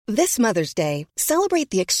This Mother's Day, celebrate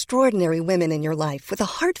the extraordinary women in your life with a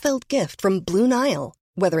heartfelt gift from Blue Nile.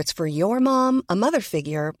 Whether it's for your mom, a mother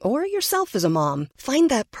figure, or yourself as a mom, find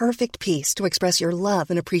that perfect piece to express your love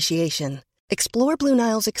and appreciation. Explore Blue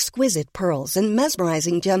Nile's exquisite pearls and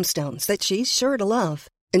mesmerizing gemstones that she's sure to love.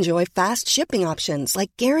 Enjoy fast shipping options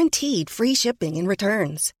like guaranteed free shipping and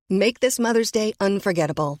returns. Make this Mother's Day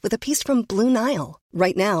unforgettable with a piece from Blue Nile.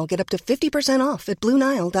 Right now, get up to 50% off at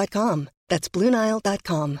BlueNile.com. That's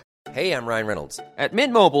BlueNile.com. Hey, I'm Ryan Reynolds. At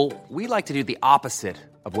Mint Mobile, we like to do the opposite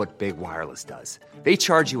of what Big Wireless does. They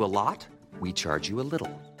charge you a lot, we charge you a little.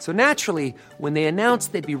 So naturally, when they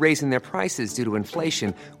announced they'd be raising their prices due to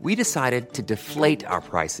inflation, we decided to deflate our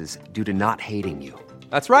prices due to not hating you.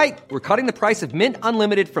 That's right. We're cutting the price of Mint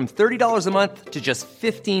Unlimited from $30 a month to just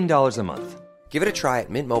 $15 a month. Give it a try at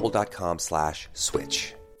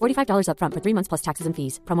mintmobile.com/switch. $45 up front for 3 months plus taxes and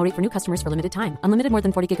fees. Promo rate for new customers for limited time. Unlimited more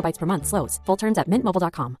than 40 gigabytes per month. Slows full terms at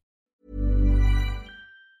mintmobile.com.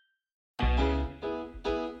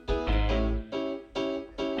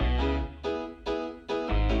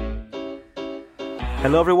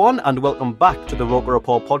 Hello everyone and welcome back to the Roker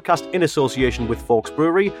Report podcast in association with Forks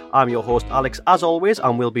Brewery. I'm your host Alex as always,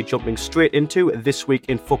 and we'll be jumping straight into This Week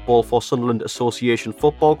in Football for Sunderland Association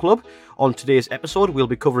Football Club. On today's episode we'll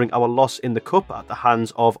be covering our loss in the Cup at the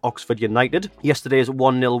hands of Oxford United. Yesterday's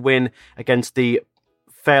 1-0 win against the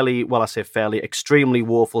extremely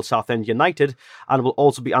woeful Southend United, and we'll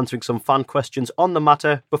also be answering some fan questions on the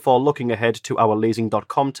matter before looking ahead to our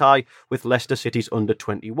Leasing.com tie with Leicester City's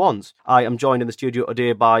under-21s. I am joined in the studio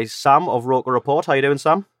today by Sam of Roker Report. How you doing,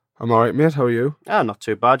 Sam? I'm alright, mate. How are you? Not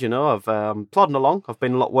too bad, I've plodding along. I've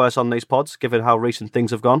been a lot worse on these pods, given how recent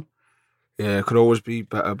things have gone. Yeah, it could always be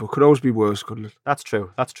better, but could always be worse, couldn't it? That's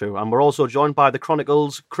true. And we're also joined by the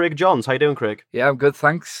Chronicles' Craig Johns. How you doing, Craig? Yeah, I'm good,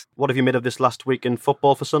 thanks. What have you made of this last week in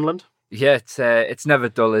football for Sunderland? Yeah, it's never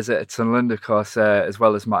dull, is it, at Sunderland? Of course, as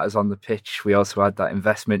well as matters on the pitch, we also had that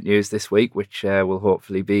investment news this week, which will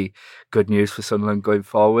hopefully be good news for Sunderland going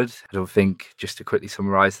forward. I don't think, just to quickly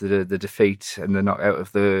summarise, the defeat and the knockout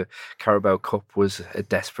of the Carabao Cup was a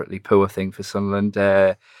desperately poor thing for Sunderland.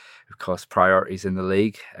 Of course, priorities in the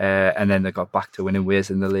league, and then they got back to winning ways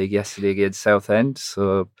in the league yesterday against Southend.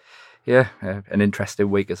 So, yeah, an interesting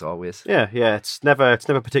week as always. Yeah, it's never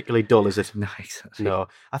particularly dull, is it? No, exactly. No,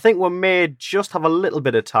 I think we may just have a little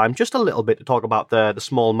bit of time, just a little bit, to talk about the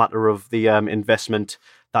small matter of the investment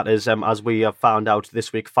that is, as we have found out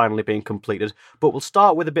this week, finally being completed. But we'll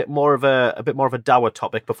start with a bit more of a dour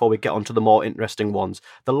topic before we get on to the more interesting ones.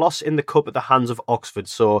 The loss in the Cup at the hands of Oxford.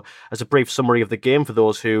 So, as a brief summary of the game for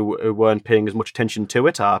those who weren't paying as much attention to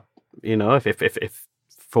it, if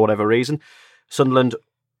for whatever reason, Sunderland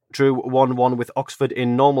drew 1-1 with Oxford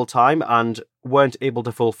in normal time and weren't able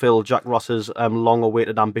to fulfil Jack Ross's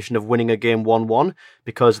long-awaited ambition of winning a game 1-1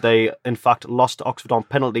 because they, in fact, lost to Oxford on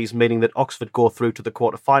penalties, meaning that Oxford go through to the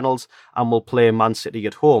quarter-finals and will play Man City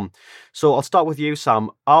at home. So I'll start with you, Sam.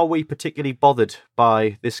 Are we particularly bothered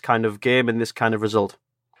by this kind of game and this kind of result?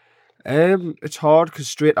 It's hard because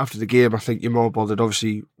straight after the game, I think you're more bothered.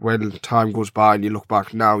 Obviously, when time goes by and you look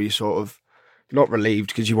back now, you're sort of not relieved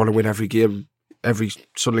because you want to win every game. Every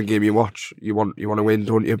Sunderland game you watch, you want to win,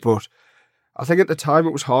 don't you? But I think at the time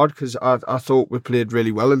it was hard because I thought we played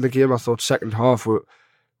really well in the game. I thought second half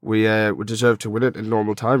we deserved to win it in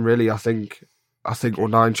normal time. Really, I think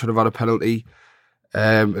O'Nien should have had a penalty,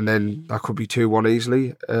 and then that could be 2-1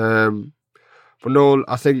 easily. But no,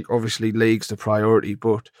 I think obviously league's the priority,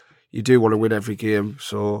 but you do want to win every game.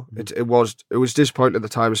 So it was disappointing at the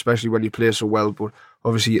time, especially when you play so well. But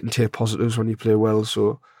obviously you can take positives when you play well.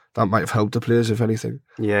 So that might have helped the players, if anything.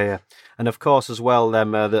 Yeah. And of course, as well,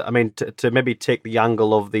 to maybe take the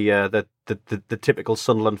angle of the typical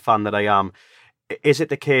Sunderland fan that I am, is it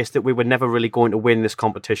the case that we were never really going to win this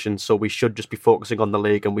competition, so we should just be focusing on the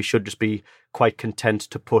league and we should just be quite content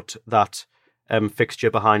to put that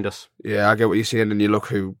fixture behind us? Yeah, I get what you're saying, and you look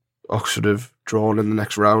who Oxford have drawn in the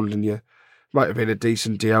next round, and you might have been a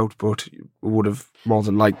decent day out, but would have more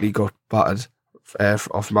than likely got battered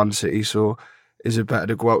off Man City, so is it better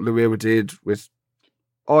to go out the way we did with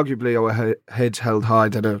arguably our heads held high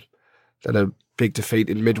than a big defeat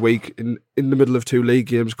in midweek in the middle of two league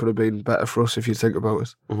games? Could have been better for us if you think about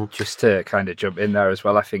it. Mm-hmm. Just to kind of jump in there as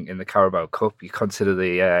well, I think in the Carabao Cup you consider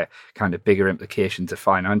the kind of bigger implications of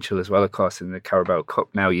financial as well. Of course, in the Carabao Cup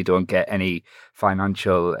now you don't get any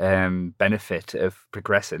financial benefit of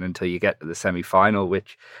progressing until you get to the semi-final,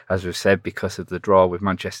 which, as we've said, because of the draw with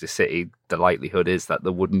Manchester City, the likelihood is that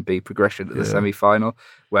there wouldn't be progression to the semi-final.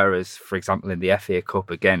 Whereas, for example, in the FA Cup,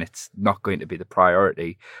 again, it's not going to be the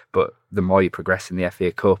priority, but the more you progress in the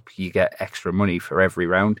FA Cup, you get extra money for every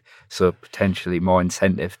round, so potentially more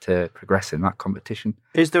incentive to progress in that competition.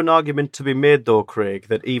 Is there an argument to be made though, Craig,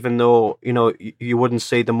 that even though you wouldn't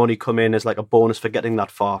see the money come in as like a bonus for getting that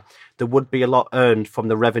far, there would be a lot earned from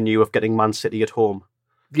the revenue of getting Man City at home?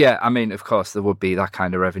 Yeah, I mean, of course, there would be that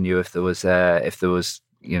kind of revenue if there was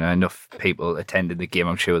enough people attending the game.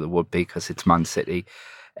 I'm sure there would be because it's Man City.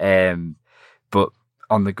 But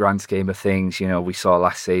on the grand scheme of things, we saw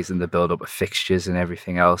last season the build up of fixtures and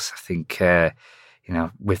everything else. I think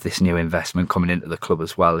with this new investment coming into the club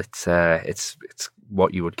as well, it's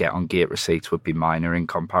what you would get on gate receipts would be minor in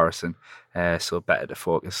comparison. So better to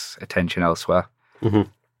focus attention elsewhere. Mm-hmm.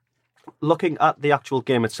 Looking at the actual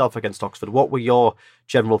game itself against Oxford, what were your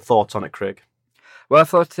general thoughts on it, Craig? Well, I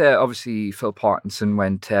thought obviously Phil Parkinson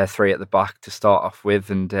went 3 at the back to start off with,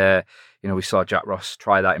 and we saw Jack Ross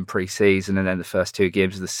try that in pre-season and then the first 2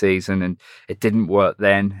 games of the season, and it didn't work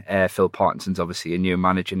then. Phil Parkinson's obviously a new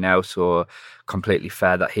manager now, so completely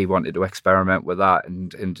fair that he wanted to experiment with that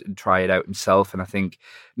and try it out himself. And I think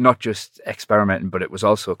not just experimenting, but it was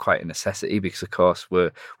also quite a necessity because, of course,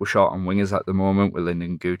 we're short on wingers at the moment. With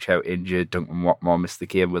Lyndon Gooch out injured, Duncan Watmore missed the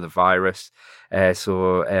game with a virus.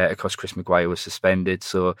 So, of course, Chris Maguire was suspended.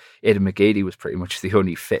 So Aidan McGeady was pretty much the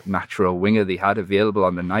only fit natural winger they had available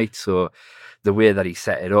on the night. So the way that he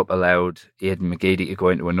set it up allowed Aidan McGeady to go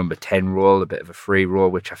into a number 10 role, a bit of a free role,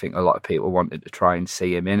 which I think a lot of people wanted to try and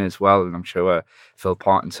see him in as well. And I'm sure Phil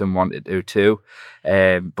Parkinson wanted to too.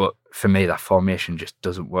 But for me, that formation just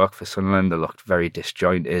doesn't work for Sunderland. They looked very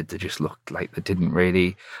disjointed. They just looked like they didn't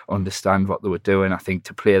really understand what they were doing. I think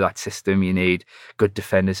to play that system, you need good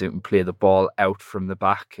defenders who can play the ball out from the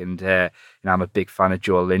back. And I'm a big fan of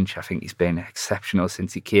Joe Lynch. I think he's been exceptional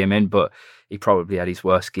since he came in, but he probably had his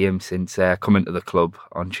worst game since coming to the club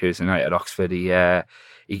on Tuesday night at Oxford.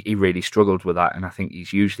 He really struggled with that, and I think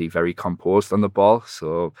he's usually very composed on the ball.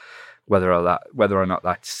 So whether or not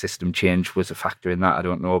that system change was a factor in that, I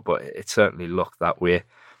don't know, but it certainly looked that way.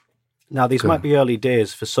 Now, these might be early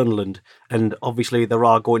days for Sunderland, and obviously there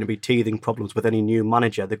are going to be teething problems with any new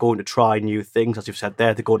manager. They're going to try new things, as you've said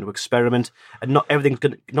there. They're going to experiment, and not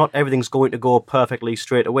everything's going to go perfectly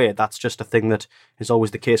straight away. That's just a thing that is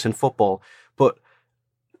always the case in football. But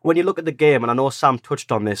when you look at the game, and I know Sam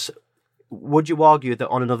touched on this, would you argue that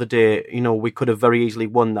on another day, we could have very easily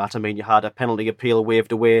won that? I mean, you had a penalty appeal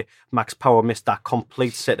waved away. Max Power missed that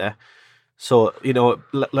complete sitter. So,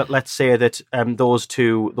 let's say that those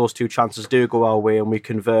two chances do go our way and we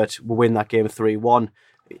win that game 3-1,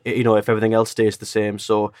 if everything else stays the same.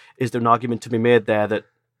 So is there an argument to be made there that,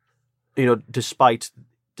 despite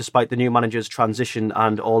the new manager's transition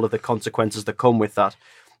and all of the consequences that come with that,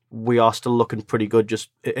 we are still looking pretty good?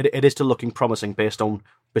 It is still looking promising based on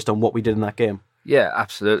what we did in that game. Yeah,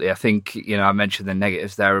 absolutely. I think, I mentioned the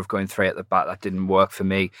negatives there of going 3 at the back. That didn't work for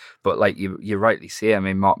me. But like you rightly say, I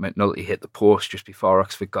mean, Mark McNulty hit the post just before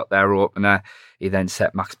Oxford got their opener. He then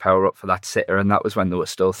set Max Power up for that sitter, and that was when there was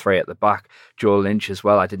still 3 at the back. Joe Lynch as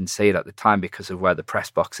well, I didn't see it at the time because of where the press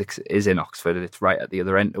box is in Oxford. It's right at the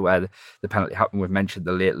other end to where the penalty happened. We've mentioned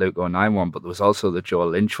the late Luke O'Nien one, but there was also the Joe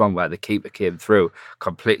Lynch one where the keeper came through,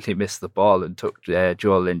 completely missed the ball and took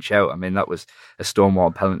Joe Lynch out. I mean, that was a stonewall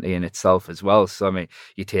penalty in itself as well. So, I mean,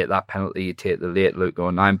 you take that penalty, you take the late Luke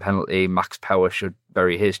O'Nien penalty, Max Power should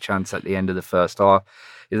bury his chance at the end of the first half.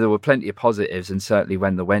 There were plenty of positives, and certainly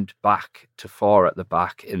when they went back to 4 at the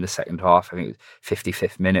back in the second half, I think it was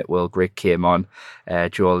 55th minute, Will Grigg came on,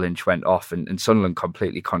 Joe Lynch went off, and Sunderland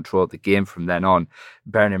completely controlled the game from then on.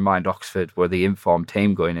 Bearing in mind, Oxford were the informed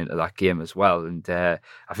team going into that game as well, and I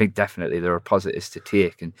think definitely there are positives to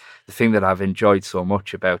take. And the thing that I've enjoyed so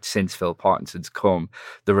much about since Phil Parkinson's come,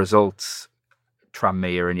 the results,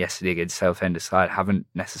 Tranmere and yesterday against Southend aside, haven't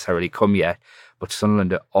necessarily come yet, but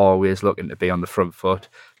Sunderland are always looking to be on the front foot.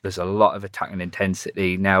 There's a lot of attacking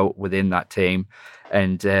intensity now within that team,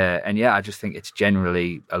 and I just think it's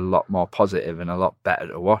generally a lot more positive and a lot better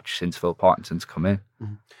to watch since Phil Parkinson's come in.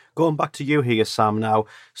 Mm-hmm. Going back to you here, Sam, now,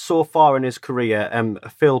 so far in his career,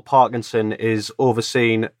 Phil Parkinson is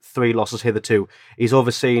overseen 3 losses hitherto. He's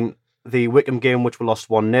overseen the Wickham game, which were lost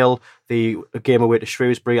 1-0, the game away to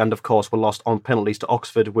Shrewsbury, and of course were lost on penalties to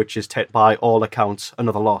Oxford, which is by all accounts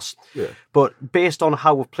another loss. Yeah. But based on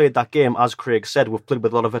how we've played that game, as Craig said, we've played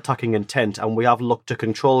with a lot of attacking intent, and we have looked to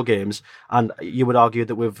control games, and you would argue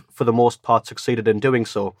that we've, for the most part, succeeded in doing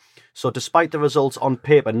so. So despite the results on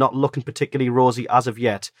paper not looking particularly rosy as of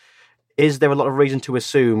yet, is there a lot of reason to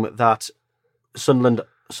assume that Sunderland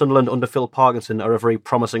under Phil Parkinson are a very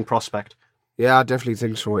promising prospect? Yeah, I definitely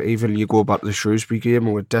think so. Even you go back to the Shrewsbury game,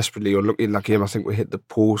 and we're desperately unlucky in that game. I think we hit the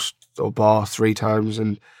post or bar 3 times,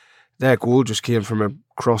 and their goal just came from a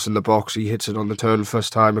cross in the box. He hits it on the turn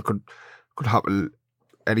first time. It could could happen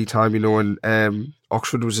anytime, and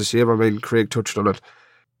Oxford was the same. I mean, Craig touched on it.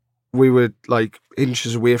 We were like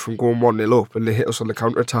inches away from going 1-0 up, and they hit us on the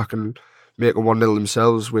counter-attack and make a 1-0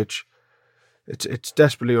 themselves, which it's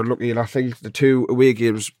desperately unlucky. And I think the 2 away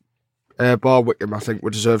games, bar Wickham, I think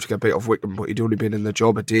we deserve to get beat off Wickham, but he'd only been in the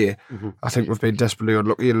job a day. I think we've been desperately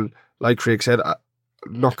unlucky, and like Craig said,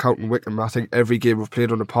 not counting Wickham, I think every game we've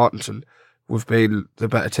played under Parkinson, we've been the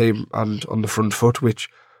better team and on the front foot, which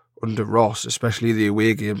under Ross, especially the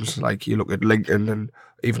away games, like you look at Lincoln and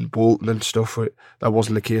even Bolton and stuff, that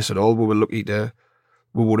wasn't the case at all. We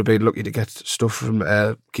would have been lucky to get stuff from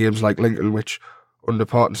games like Lincoln, which under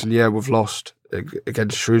Parkinson, we've lost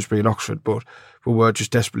against Shrewsbury and Oxford, but we were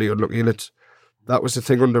just desperately unlucky. And that was the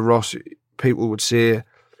thing under Ross. People would say,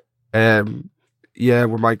 we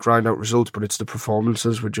might grind out results, but it's the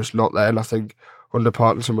performances, we're just not there. And I think under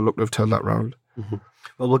Parkinson, we're looking to have turned that round.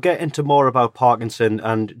 Well, we'll get into more about Parkinson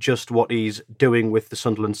and just what he's doing with the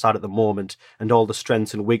Sunderland side at the moment and all the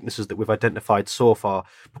strengths and weaknesses that we've identified so far.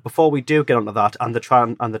 But before we do get onto that and the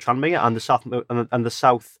Tranmere and the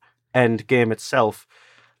South End game itself,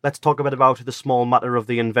 let's talk a bit about the small matter of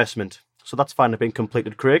the investment. So that's finally been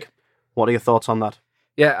completed, Craig. What are your thoughts on that?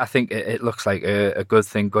 Yeah, I think it looks like a good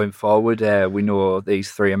thing going forward. We know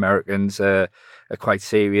these 3 Americans are quite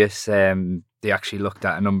serious. They actually looked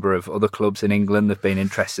at a number of other clubs in England. They've been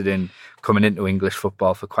interested in coming into English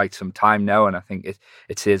football for quite some time now, and I think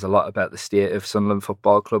it says a lot about the state of Sunderland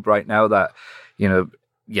Football Club right now that,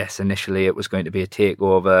 yes, initially it was going to be a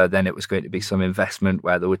takeover, then it was going to be some investment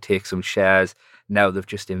where they would take some shares. Now they've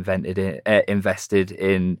just invested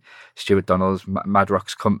in Stuart Donald's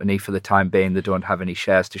Madrox company for the time being. They don't have any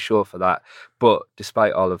shares to show for that. But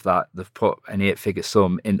despite all of that, they've put an 8-figure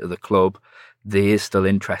sum into the club. There is still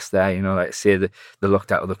interest there. Like I say, they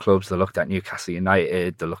looked at other clubs. They looked at Newcastle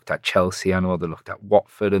United. They looked at Chelsea. I know they looked at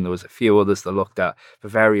Watford, and there was a few others they looked at. For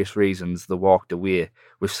various reasons, they walked away.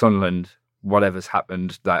 With Sunderland, whatever's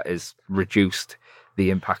happened, that has reduced the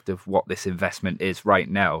impact of what this investment is right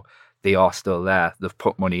now. They are still there. They've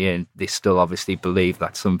put money in. They still obviously believe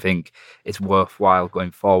that something is worthwhile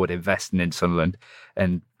going forward, investing in Sunderland.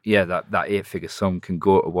 And that 8-figure sum can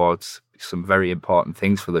go towards some very important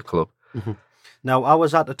things for the club. Now, I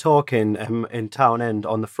was at a talk in Townend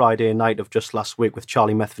on the Friday night of just last week with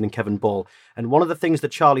Charlie Methven and Kevin Ball. And one of the things that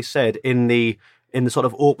Charlie said in the sort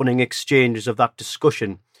of opening exchanges of that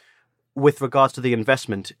discussion with regards to the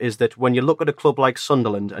investment is that when you look at a club like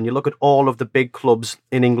Sunderland and you look at all of the big clubs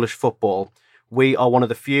in English football, we are one of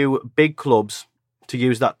the few big clubs, to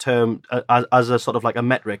use that term as a sort of like a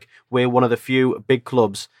metric, we're one of the few big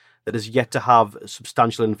clubs that is yet to have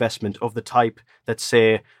substantial investment of the type that,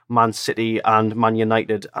 say, Man City and Man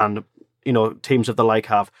United and teams of the like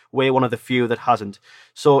have. We're one of the few that hasn't.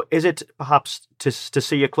 So is it perhaps to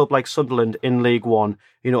see a club like Sunderland in League One,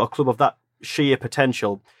 a club of that sheer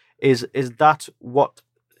potential, is that what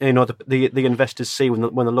the investors see when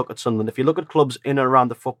they look at Sunderland? If you look at clubs in and around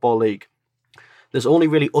the Football League, there's only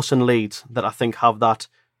really us and Leeds that I think have that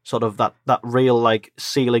sort of that real like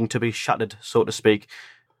ceiling to be shattered, so to speak.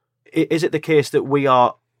 Is it the case that we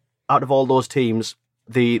are, out of all those teams,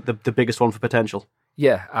 the biggest one for potential?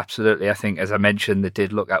 Yeah, absolutely. I think, as I mentioned, they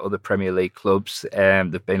did look at other Premier League clubs.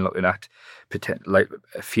 They've been looking at like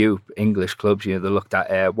a few English clubs. They looked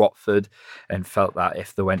at Watford and felt that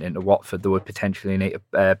if they went into Watford, they would potentially need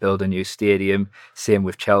to build a new stadium. Same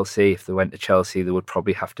with Chelsea. If they went to Chelsea, they would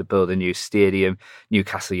probably have to build a new stadium.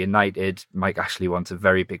 Newcastle United, Mike Ashley wants a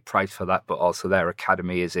very big price for that, but also their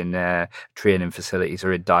academy is in training facilities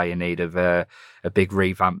are in dire need of a big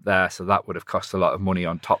revamp there, so that would have cost a lot of money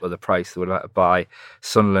on top of the price they would have had to buy.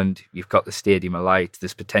 Sunderland, you've got the Stadium of Light.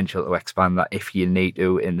 There's potential to expand that if you need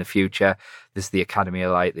to in the future. There's the Academy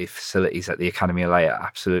of Light. The facilities at the Academy of Light are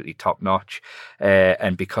absolutely top notch.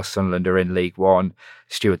 And because Sunderland are in League One,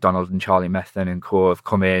 Stuart Donald and Charlie Methven and co have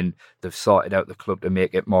come in. They've sorted out the club to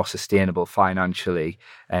make it more sustainable financially,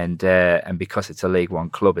 and because it's a League One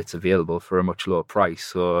club, it's available for a much lower price.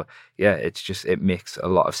 So yeah, it makes a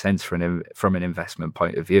lot of sense from an investment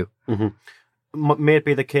point of view. Mm-hmm. May it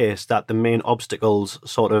be the case that the main obstacles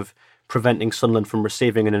sort of preventing Sunderland from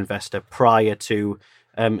receiving an investor prior to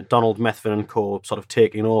Donald Methven and co sort of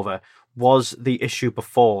taking over was the issue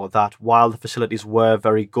before that while the facilities were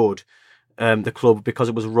very good, the club, because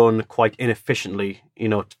it was run quite inefficiently,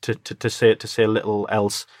 to say little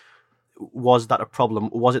else, was that a problem?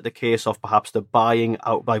 Was it the case of perhaps the buying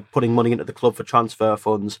out by putting money into the club for transfer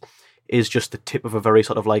funds is just the tip of a very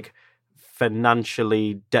sort of like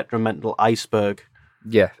financially detrimental iceberg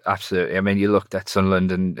Yeah, absolutely. I mean, you looked at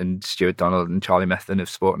Sunderland and Stuart Donald and Charlie Methven have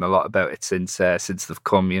spoken a lot about it since they've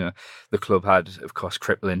come. You know, the club had, of course,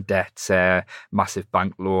 crippling debts, massive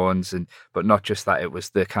bank loans, but not just that. It was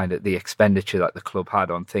the kind of the expenditure that the club had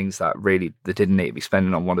on things that really they didn't need to be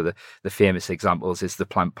spending on. One of the famous examples is the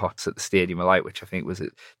plant pots at the Stadium of Light, which I think was at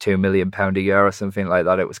 £2 million a year or something like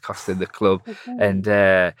that. It was costing the club, and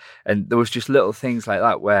there was just little things like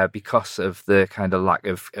that where, because of the kind of lack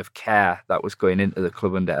of care that was going into the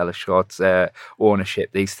club under Ellis Short's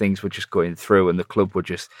ownership, these things were just going through, and the club were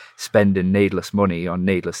just spending needless money on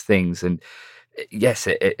needless things. And yes,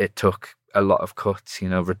 it took a lot of cuts, you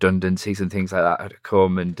know, redundancies and things like that had to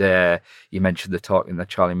come. And you mentioned the talking that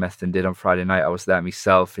Charlie Methven did on Friday night. I was there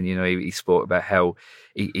myself, and you know, he spoke about how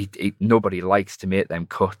he nobody likes to make them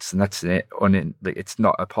cuts, and that's it. It's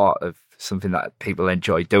not a part of something that people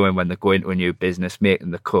enjoy doing when they go into a new business,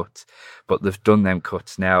 making the cuts. But they've done them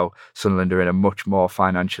cuts now. Sunderland are in a much more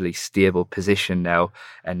financially stable position now,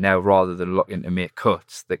 and now rather than looking to make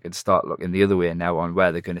cuts, they can start looking the other way now on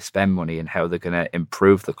where they're going to spend money and how they're going to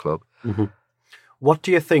improve the club. Mm-hmm. What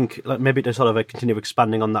do you think, like maybe to sort of continue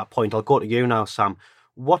expanding on that point, I'll go to you now, Sam.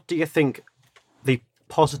 What do you think the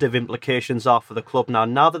positive implications are for the club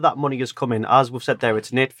now that money has come in? As we've said there,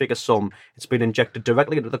 it's an 8-figure sum. It's been injected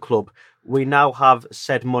directly into the club. We now have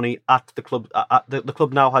said money at the club. The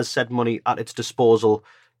club now has said money at its disposal,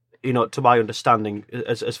 you know, to my understanding,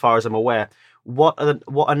 as far as I'm aware. What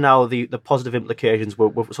are now the positive implications?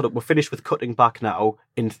 We're finished with cutting back now.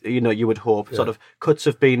 You would hope sort of cuts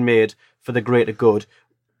have been made for the greater good.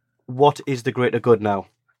 What is the greater good now?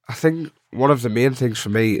 I think one of the main things for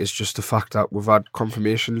me is just the fact that we've had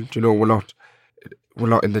confirmation. You know, we're not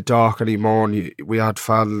in the dark anymore. And we had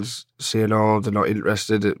fans saying, "Oh, they're not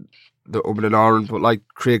interested," the umming and ahhing. But like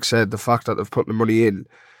Craig said, the fact that they've put the money in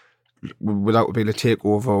without being a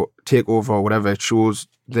takeover or whatever, it shows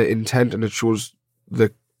the intent and it shows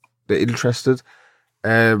the interested.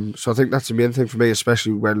 So I think that's the main thing for me,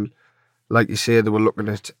 especially when, like you say, they were looking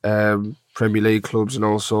at Premier League clubs and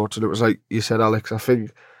all sorts. And it was like you said, Alex, I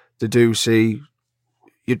think they do see,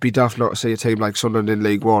 you'd be daft not to see a team like Sunderland in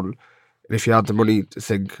League One. And if you had the money to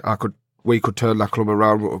think, we could turn that club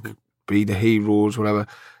around, we could be the heroes, whatever.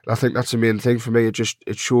 And I think that's the main thing for me.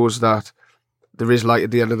 It shows that there is light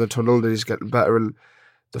at the end of the tunnel, that he's getting better, and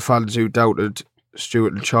the fans who doubted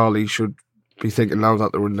Stuart and Charlie should be thinking now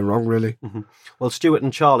that they're in the wrong, really. Mm-hmm. Well, Stuart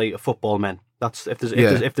and Charlie are football men. That's if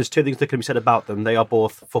there's two things that can be said about them, they are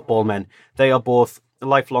both football men. They are both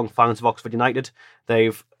lifelong fans of Oxford United.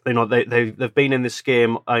 They've been in this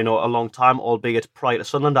game, a long time, albeit prior to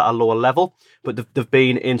Sunderland at a lower level, but they've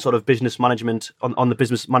been in sort of business management on the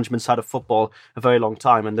business management side of football a very long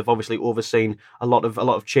time, and they've obviously overseen a lot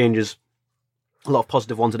of changes, a lot of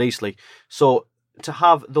positive ones at Eastleigh. So to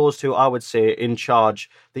have those two, I would say, in charge,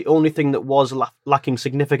 the only thing that was lacking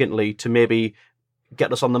significantly to maybe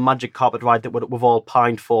get us on the magic carpet ride that we've all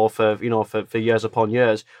pined for years upon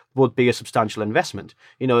years would be a substantial investment.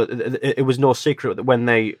 You know, it was no secret that when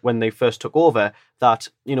they first took over that,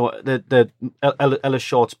 you know, the Ellis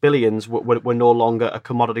Short's billions were no longer a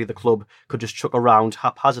commodity the club could just chuck around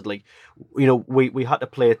haphazardly. You know, we had to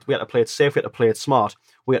play it safe, we had to play it smart.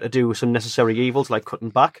 We had to do some necessary evils like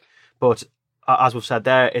cutting back, but as we've said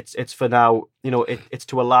there, it's for now, you know, it's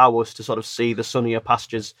to allow us to sort of see the sunnier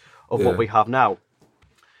pastures of what we have now.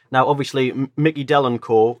 Now, obviously, Mickey Dell and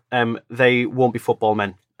co, they won't be football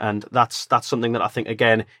men, and that's something that I think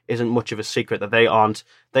again isn't much of a secret, that they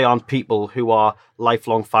aren't people who are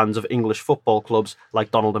lifelong fans of English football clubs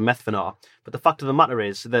like Donald and Methven are. But the fact of the matter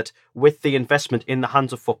is that with the investment in the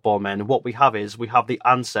hands of football men, what we have the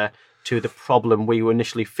answer to the problem we were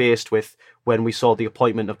initially faced with when we saw the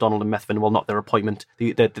appointment of Donald and Methven. Well, not their appointment,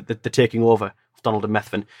 the taking over of Donald and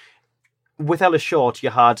Methven. With Ellis Short, you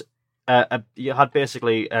had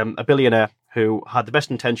basically a billionaire who had the best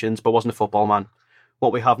intentions but wasn't a football man.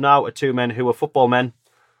 What we have now are two men who are football men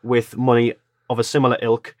with money of a similar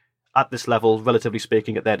ilk at this level, relatively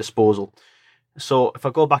speaking, at their disposal. So if I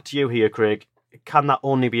go back to you here, Craig, can that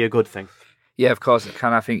only be a good thing? Yeah, of course it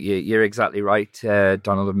can. I think you're exactly right.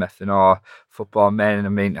 Donald and Methven are football men. I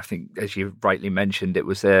mean, I think, as you rightly mentioned,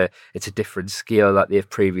 it's a different scale that they've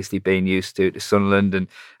previously been used to Sunderland. And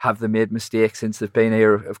have they made mistakes since they've been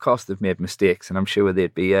here? Of course they've made mistakes, and I'm sure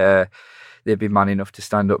they'd be man enough to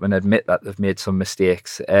stand up and admit that they've made some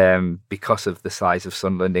mistakes because of the size of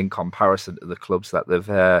Sunderland in comparison to the clubs that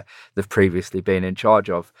they've previously been in charge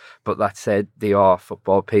of. But that said, they are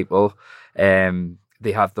football people.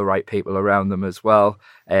 They have the right people around them as well.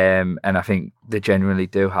 And I think they genuinely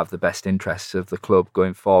do have the best interests of the club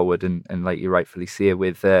going forward. And like you rightfully say,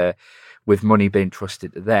 with money being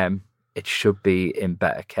trusted to them, it should be in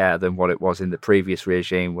better care than what it was in the previous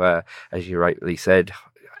regime, where, as you rightly said,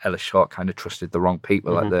 Ellis Short kind of trusted the wrong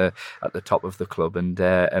people at the top of the club, and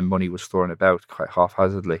money was thrown about quite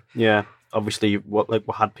haphazardly. Yeah, obviously, we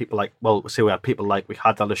had people like we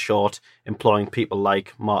had Ellis Short employing people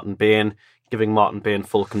like Martin Bain, giving Martin Bain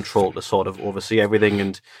full control to sort of oversee everything,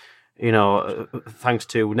 and thanks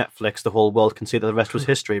to Netflix, the whole world can see that the rest was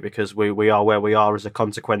history, because we are where we are as a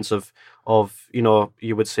consequence of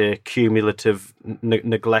you would say cumulative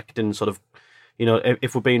neglect and sort of,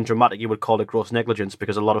 if we're being dramatic, you would call it gross negligence,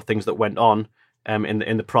 because a lot of things that went on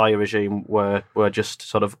in the prior regime were just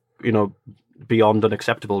sort of beyond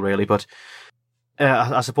unacceptable, really. But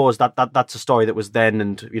I suppose that's a story that was then,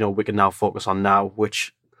 and we can now focus on now,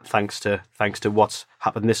 which thanks to what's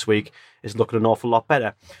happened this week is looking an awful lot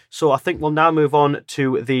better. So I think we'll now move on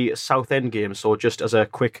to the Southend game. So just as a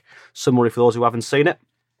quick summary for those who haven't seen it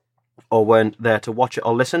or weren't there to watch it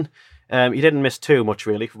or listen, you didn't miss too much,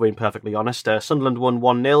 really, for being perfectly honest. Sunderland won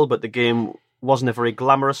 1-0, but the game wasn't a very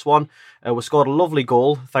glamorous one. We scored a lovely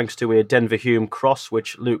goal thanks to a Denver Hume cross,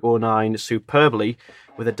 which Luke O'Nien superbly,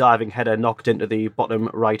 with a diving header, knocked into the bottom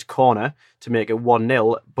right corner to make it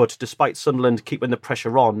 1-0. But despite Sunderland keeping the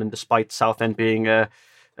pressure on, and despite Southend being,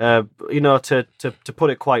 to put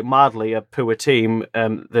it quite mildly, a poor team,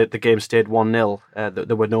 the game stayed 1-0.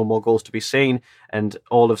 There were no more goals to be seen, and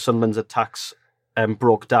all of Sunderland's attacks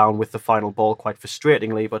broke down with the final ball quite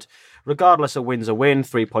frustratingly. But regardless, a win's a win,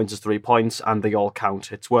 3 points is 3 points, and they all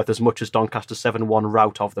count. It's worth as much as Doncaster's 7-1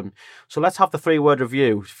 rout of them. So let's have the 3-word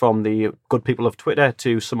review from the good people of Twitter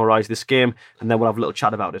to summarise this game, and then we'll have a little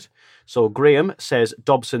chat about it. So Graham says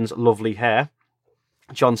Dobson's lovely hair.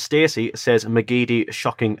 John Stacey says McGeady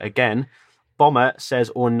shocking again. Bomber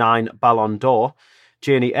says O'Nien Ballon d'Or.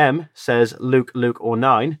 Janie M says Luke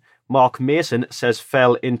O'Nien. Mark Mason says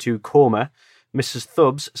fell into coma. Mrs.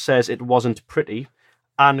 Thubbs says it wasn't pretty.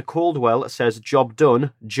 Anne Caldwell says job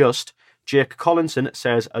done, just. Jake Collinson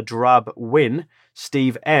says a drab win.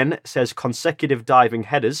 Steve N says consecutive diving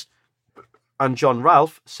headers. And John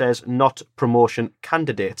Ralph says not promotion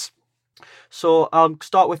candidates. So I'll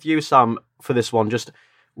start with you, Sam, for this one. Just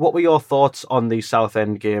what were your thoughts on the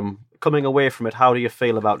Southend game? Coming away from it, how do you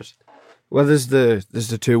feel about it? Well, there's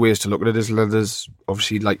the two ways to look at it. There's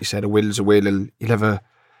obviously, like you said, a win's a win, and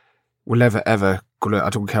we'll never ever gonna, I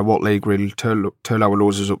don't care what league we'll turn our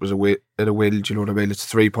noses up as a win. Do you know what I mean? It's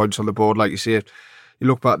 3 points on the board, like you say. You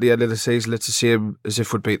look back at the end of the season, it's the same as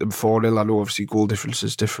if we'd beat them 4-0. I know obviously goal difference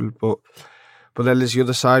is different, but then there's the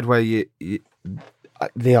other side where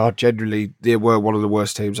they were one of the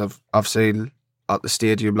worst teams I've seen at the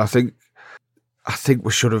stadium. And I think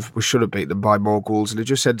we should have beat them by more goals, and it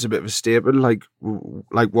just sends a bit of a statement, like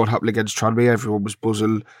what happened against Tranmere. Everyone was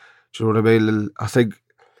buzzing. Do you know what I mean? And I think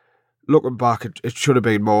looking back, it should have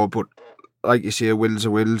been more, but like you say, a win's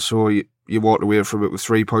a win. So you walked away from it with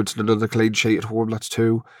 3 points and another clean sheet at home. That's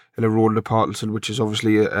 2 in a row in the Partleton, which is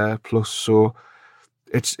obviously a plus. So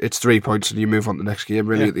it's 3 points and you move on to the next game,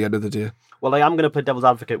 really, at the end of the day. Well, I am going to play devil's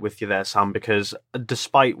advocate with you there, Sam, because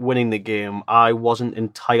despite winning the game, I wasn't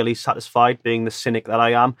entirely satisfied, being the cynic that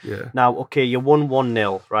I am. Yeah. Now, okay, you won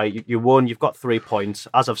 1-0, right? You won, you've got 3 points.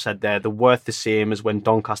 As I've said there, they're worth the same as when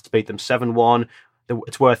Doncaster beat them 7-1.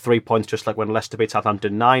 It's worth 3 points, just like when Leicester beat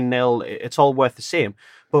Southampton 9-0. It's all worth the same.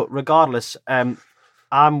 But regardless,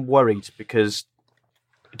 I'm worried because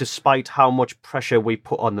despite how much pressure we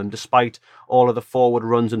put on them, despite all of the forward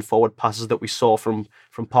runs and forward passes that we saw from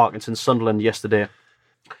Parkinson Sunderland yesterday,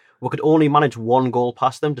 we could only manage 1 goal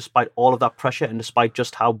past them despite all of that pressure and despite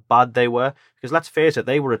just how bad they were. Because let's face it,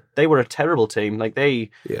 they were a terrible team. Like they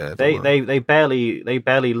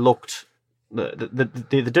barely looked. They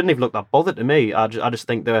didn't even look that bothered to me. I just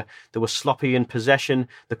think they were sloppy in possession.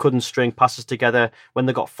 They couldn't string passes together. When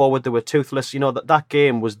they got forward, they were toothless. That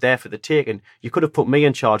game was there for the taking. You could have put me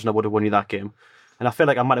in charge and I would have won you that game. And I feel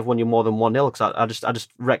like I might have won you more than 1-0 because I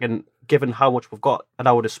just reckon, given how much we've got at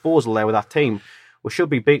our disposal there with that team, we should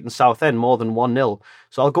be beating Southend more than 1-0.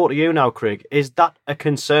 So I'll go to you now, Craig. Is that a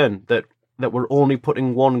concern that we're only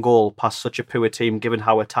putting 1 goal past such a poor team, given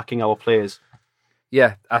how attacking our players?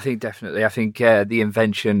 Yeah, I think definitely. I think the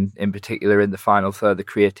invention, in particular in the final third, the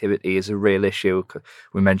creativity is a real issue.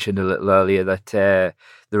 We mentioned a little earlier that they're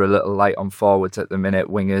a little light on forwards at the minute.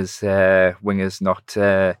 Wingers not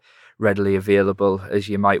readily available as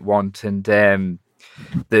you might want, and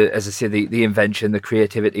as I say, the invention, the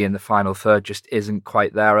creativity in the final third just isn't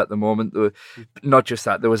quite there at the moment. Not just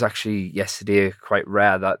that, there was actually yesterday quite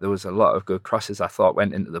rare that there was a lot of good crosses I thought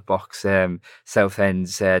went into the box.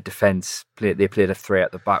 Southend's defence, they played a 3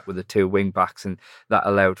 at the back with the 2 wing backs, and that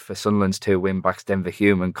allowed for Sunderland's 2 wing backs, Denver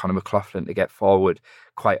Hume and Conor McLaughlin, to get forward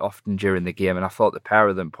quite often during the game, and I thought the pair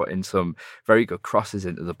of them put in some very good crosses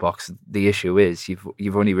into the box. The issue is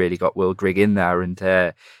you've only really got Will Grigg in there, and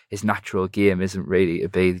his natural game isn't really to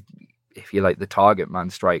be, if you like, the target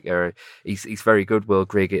man striker. He's very good, Will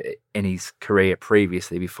Grigg, in his career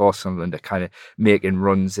previously before Sunderland, at kind of making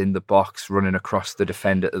runs in the box, running across the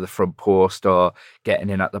defender to the front post or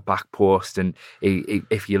getting in at the back post. And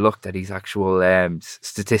if you looked at his actual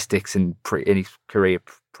statistics in his career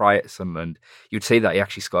prior to Sunderland, you'd see that he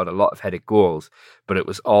actually scored a lot of headed goals, but it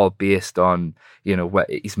was all based on,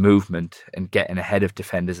 his movement and getting ahead of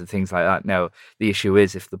defenders and things like that. Now, the issue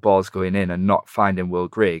is if the ball's going in and not finding Will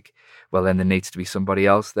Grigg, well, then there needs to be somebody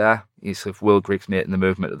else there. So if Will Grigg's making the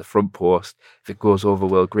movement at the front post, if it goes over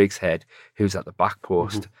Will Grigg's head, who's at the back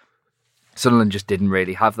post? Sunderland just didn't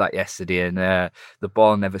really have that yesterday, and the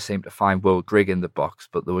ball never seemed to find Will Grigg in the box,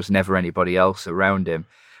 but there was never anybody else around him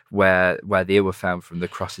where they were found from the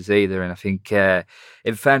crosses either. And I think,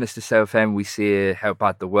 in fairness to Southend, we see how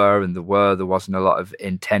bad they were, and there wasn't a lot of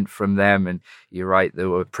intent from them. And you're right, they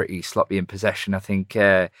were pretty sloppy in possession. I think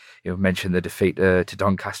you mentioned the defeat to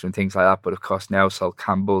Doncaster and things like that, but of course now Sol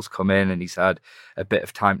Campbell's come in and he's had a bit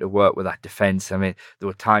of time to work with that defence. I mean, there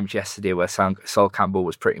were times yesterday where Sol Campbell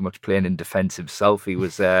was pretty much playing in defence himself. He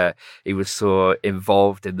was so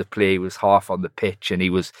involved in the play. He was half on the pitch, and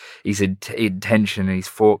his intention and his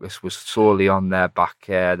focus was solely on their back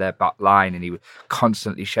line, and he was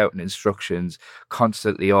constantly shouting instructions,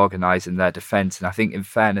 constantly organising their defence. And I think, in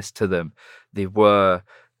fairness to them, they were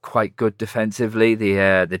quite good defensively.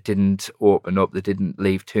 They didn't open up, they didn't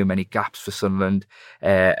leave too many gaps for Sunderland,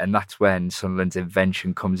 and that's when Sunderland's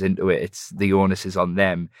invention comes into it. It's the onus is on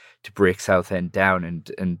them to break Southend down,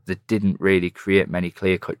 and they didn't really create many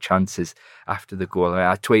clear-cut chances after the goal.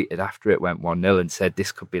 I tweeted after it went 1-0 and said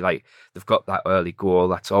this could be like, they've got that early goal,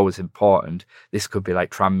 that's always important. This could be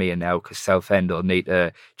like Tranmere now, because Southend will need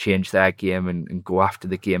to change their game and go after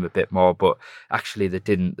the game a bit more. But actually they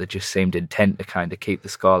didn't. They just seemed intent to kind of keep the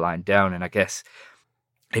scoreline down. And I guess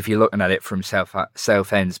if you're looking at it from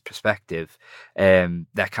Southend's perspective,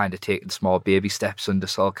 they're kind of taking small baby steps under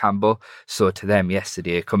Sol Campbell. So to them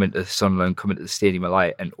yesterday, coming to Sunderland, coming to the Stadium of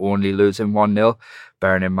Light and only losing 1-0,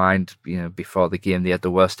 bearing in mind, before the game they had the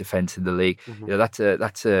worst defence in the league. That's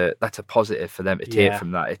a positive for them to take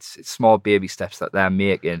from that. It's small baby steps that they're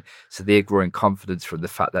making, so they're growing confidence from the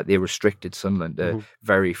fact that they restricted Sunderland to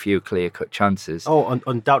very few clear-cut chances.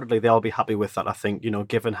 Undoubtedly they'll be happy with that. I think,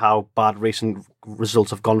 given how bad recent results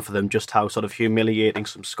have gone for them, just how sort of humiliating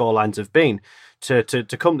some scorelines have been. To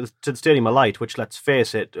come to the Stadium of Light, which, let's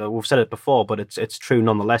face it, we've said it before, but it's true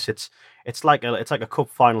nonetheless. It's like a cup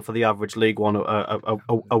final for the average League One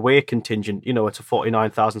away contingent. It's a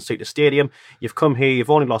 49,000 seater stadium. You've come here, you've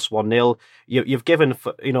only lost 1-0. You've given,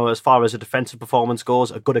 as far as a defensive performance goes,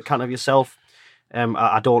 a good account of yourself.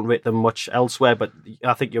 I don't rate them much elsewhere, but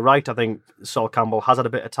I think you're right. I think Sol Campbell has had a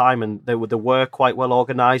bit of time, and they were quite well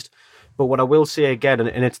organised. But what I will say again,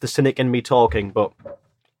 and it's the cynic in me talking, but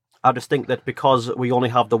I just think that because we only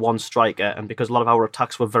have the one striker, and because a lot of our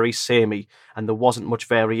attacks were very samey and there wasn't much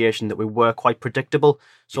variation, that we were quite predictable.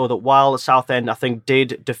 So that while Southend, I think,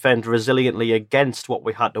 did defend resiliently against what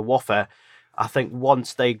we had to offer, I think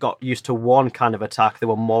once they got used to one kind of attack, they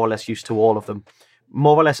were more or less used to all of them.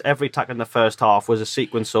 More or less every attack in the first half was a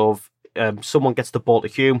sequence of someone gets the ball to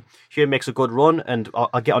Hume. Hume makes a good run, and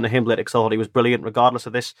I'll get on to him later because I thought he was brilliant regardless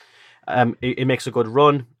of this. He makes a good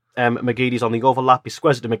run. McGeady's on the overlap, he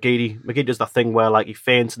squares it to McGeady. McGeady does that thing where he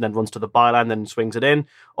feints and then runs to the byline, then swings it in,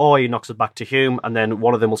 or he knocks it back to Hume, and then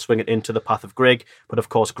one of them will swing it into the path of Grigg. But of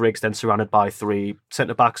course Grigg's then surrounded by three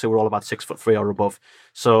centre-backs who are all about 6'3" or above.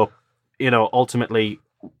 So, ultimately,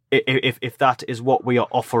 if that is what we are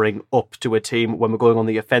offering up to a team when we're going on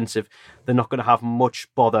the offensive, they're not going to have much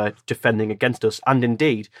bother defending against us. And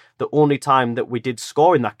indeed, the only time that we did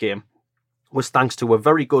score in that game was thanks to a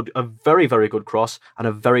very, very good cross and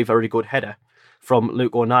a very, very good header from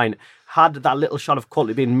Luke O'Nien. Had that little shot of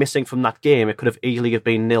quality been missing from that game, it could have easily have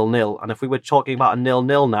been 0-0. And if we were talking about a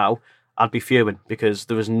 0-0 now, I'd be fuming, because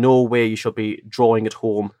there is no way you should be drawing at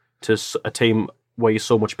home to a team where you're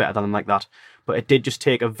so much better than like that. But it did just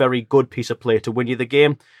take a very good piece of play to win you the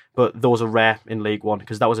game. But those are rare in League One,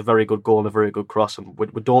 because that was a very good goal and a very good cross, and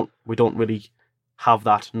we don't really have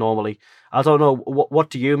that normally. I don't know, what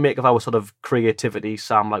do you make of our sort of creativity,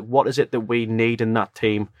 Sam? What is it that we need in that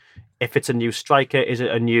team? If it's a new striker, is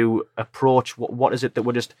it a new approach? What is it that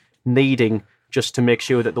we're just needing just to make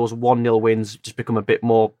sure that those 1-0 wins just become a bit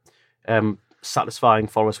more satisfying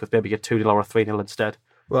for us, with maybe a 2-0 or a 3-0 instead?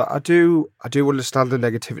 Well, I do understand the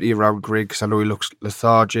negativity around Grigg, because I know he looks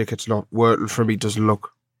lethargic. It's not working for him. He doesn't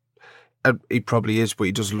look, he probably is, but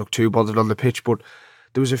he doesn't look too bothered on the pitch. But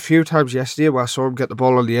there was a few times yesterday where I saw him get the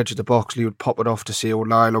ball on the edge of the box and he would pop it off to say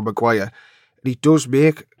O'Neill or Maguire. And he does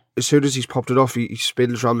make, as soon as he's popped it off, he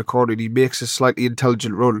spins around the corner and he makes a slightly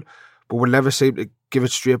intelligent run. But we'll never seem to give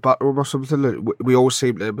it straight back to him or something. We always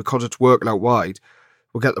seem to, because it's working out wide,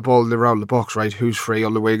 we'll get the ball around the box, right? Who's free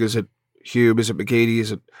on the wing? Is it Hume? Is it McGeady?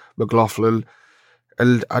 Is it McLaughlin?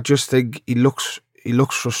 And I just think he looks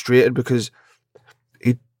frustrated because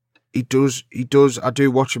he does. I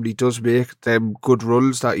do watch him. He does make them good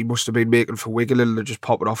runs that he must have been making for Wigan, and they just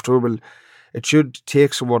pop it off to him. And it should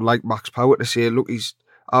take someone like Max Power to say, look,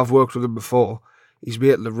 I've worked with him before. He's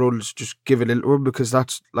making the runs, just give it into him, because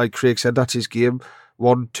that's, like Craig said, that's his game.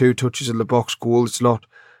 1-2 touches in the box, goal. It's not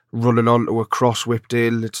running onto a cross whipped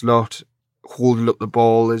in. It's not holding up the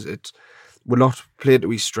ball. We're not playing to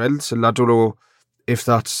his strengths, and I don't know if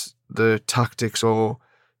that's the tactics or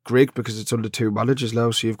Greg, because it's under two managers now,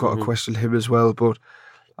 so you've got to question him as well. But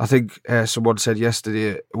I think someone said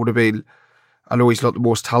yesterday it would have been, I know he's not the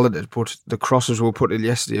most talented, but the crosses we were put in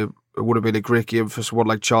yesterday, it would have been a great game for someone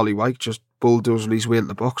like Charlie White, just bulldozing his way in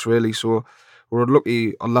the box, really. So we're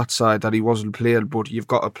unlucky on that side that he wasn't playing, but you've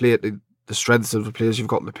got to play it in the strengths of the players you've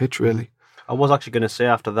got on the pitch, really. I was actually going to say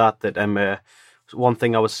after that one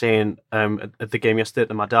thing I was saying at the game yesterday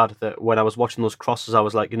to my dad, that when I was watching those crosses, I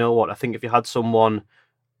was like, you know what, I think if you had someone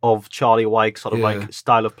of Charlie White sort of like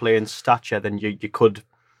style of play and stature, then you could.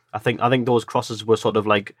 I think those crosses were sort of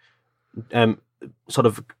like, you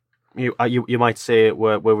might say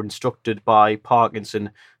were instructed by Parkinson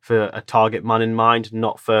for a target man in mind,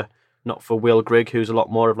 not for Will Grigg, who's a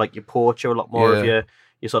lot more of like your poacher, a lot more of your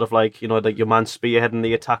sort of like, you know, like your man spearheading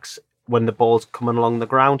the attacks when the ball's coming along the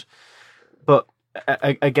ground. But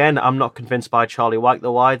again, I'm not convinced by Charlie White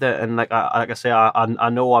though either, and like I say, I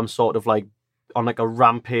know I'm sort of like on like a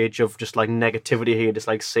rampage of just like negativity here, just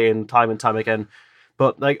like saying time and time again.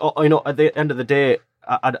 But like, you know, at the end of the day,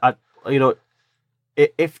 I you know,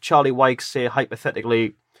 if Charlie White, say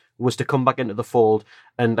hypothetically, was to come back into the fold,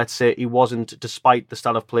 and let's say he wasn't, despite the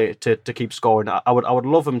style of play, to keep scoring, I would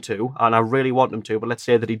love him to, and I really want him to. But let's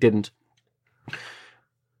say that he didn't.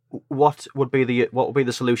 What would be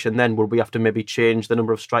the solution then? Would we have to maybe change the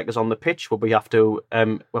number of strikers on the pitch? Would we have to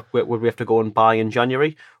go and buy in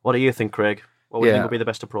January? What do you think, Craig? What would you think would be the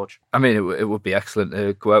best approach? I mean, it would be excellent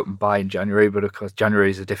to go out and buy in January, but of course January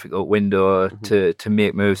is a difficult window to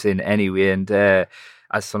make moves in anyway. And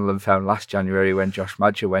as Sunderland found last January when Josh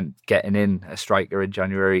Maja went, getting in a striker in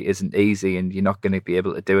January isn't easy, and you're not going to be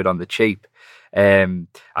able to do it on the cheap. I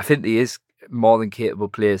think there is more than capable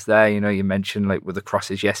players there. You know, you mentioned like with the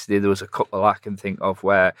crosses yesterday, there was a couple I can think of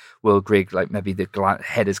where Will Grigg, like maybe the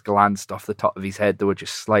headers glanced off the top of his head. They were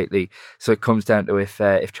just slightly. So it comes down to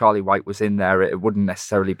if Charlie White was in there, it wouldn't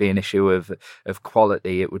necessarily be an issue of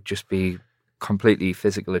quality. It would just be completely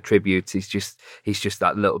physical attributes. He's just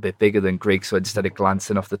that little bit bigger than Grigg. So instead of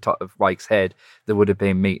glancing off the top of White's head, there would have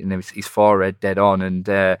been meeting his forehead dead on, and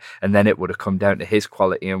then it would have come down to his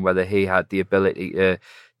quality and whether he had the ability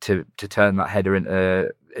to turn that header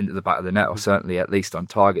into the back of the net, or certainly at least on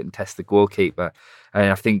target and test the goalkeeper.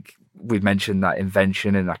 And I think we've mentioned that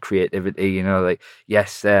invention and that creativity, you know, like,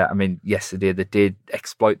 yes, I mean, yesterday they did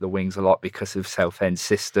exploit the wings a lot because of Southend's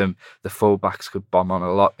system. The full-backs could bomb on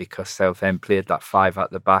a lot because Southend played that 5 at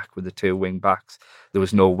the back with the 2 wing-backs. There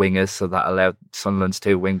was no wingers, so that allowed Sunderland's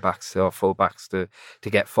 2 wing-backs or full-backs to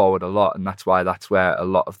get forward a lot, and that's where a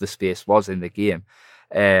lot of the space was in the game.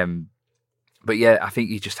 But yeah, I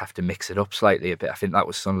think you just have to mix it up slightly a bit. I think that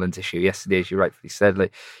was Sunderland's issue yesterday, as you rightfully said.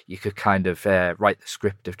 Like, you could kind of write the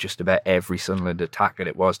script of just about every Sunderland attack, and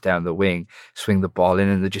it was down the wing, swing the ball in,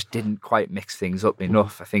 and they just didn't quite mix things up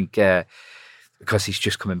enough. I think because he's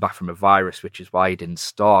just coming back from a virus, which is why he didn't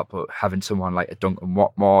start. But having someone like a Duncan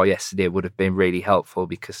Watmore yesterday would have been really helpful,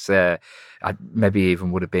 because maybe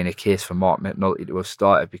even would have been a case for Mark McNulty to have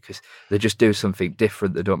started, because they just do something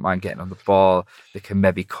different. They don't mind getting on the ball. They can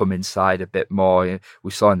maybe come inside a bit more. We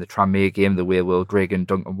saw in the Tranmere game the way Will Grigg and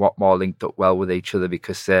Duncan Watmore linked up well with each other,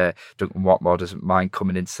 because Duncan Watmore doesn't mind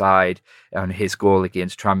coming inside. On his goal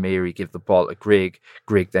against Tranmere, he gave the ball to Grigg.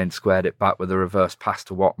 Grigg then squared it back with a reverse pass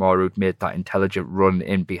to Watmore, who'd made that intelligent run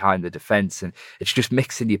in behind the defence. And it's just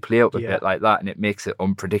mixing your play up a bit like that, and it makes it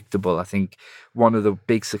unpredictable. I think one of the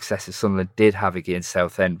big successes Sunderland did have against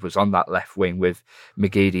Southend was on that left wing with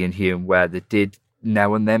McGeady and Hume, where they did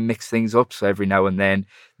now and then mix things up. So every now and then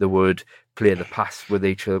they would play the pass with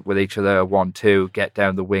each other, 1-2, get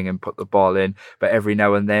down the wing and put the ball in. But every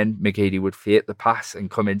now and then McGeady would fake the pass and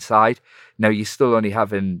come inside. Now, you're still only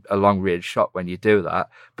having a long range shot when you do that,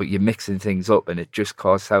 but you're mixing things up, and it just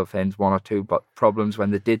caused Southend 1 or 2 problems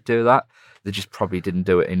when they did do that. They just probably didn't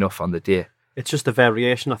do it enough on the day. It's just a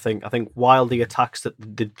variation, I think. I think while the attacks that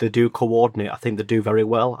they do coordinate, I think they do very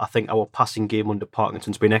well. I think our passing game under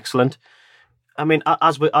Parkinson's been excellent. I mean,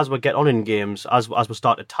 as we get on in games, as we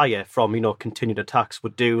start to tire from continued attacks, we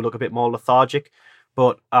do look a bit more lethargic.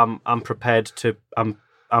 But I'm prepared to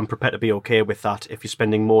be okay with that if you're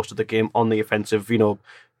spending most of the game on the offensive.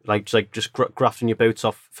 Like just grafting your boots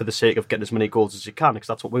off for the sake of getting as many goals as you can, because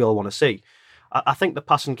that's what we all want to see. I think the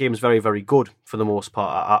passing game is very, very good for the most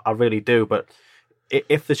part. I really do. But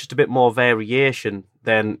if there's just a bit more variation,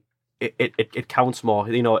 then it counts more.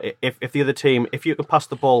 If the other team, if you can pass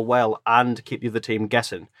the ball well and keep the other team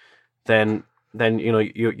guessing, then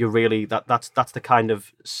you really that's the kind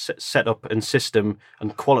of setup and system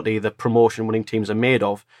and quality that promotion winning teams are made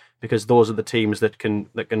of, because those are the teams that can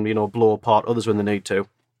blow apart others when they need to.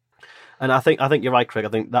 And I think you're right, Craig. I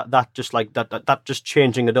think that just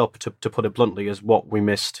changing it up, to put it bluntly, is what we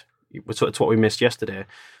missed. It's what we missed yesterday.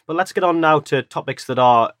 But let's get on now to topics that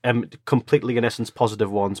are completely, in essence,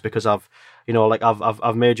 positive ones, because I've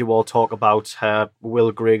made you all talk about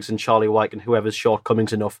Will Griggs and Charlie White and whoever's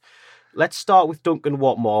shortcomings enough. Let's start with Duncan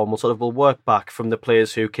Watmore, and we'll work back from the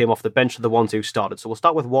players who came off the bench to the ones who started. So we'll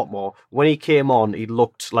start with Watmore. When he came on, he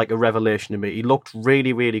looked like a revelation to me. He looked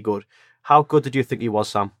really, really good. How good did you think he was,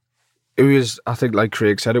 Sam? It was, I think, like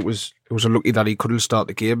Craig said, it was unlucky that he couldn't start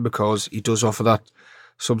the game, because he does offer that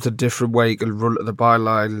something different where he can run to the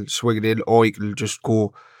byline, swing it in, or he can just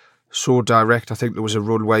go so direct. I think there was a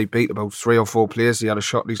run where he beat about 3 or 4 players. He had a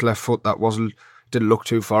shot on his left foot that didn't look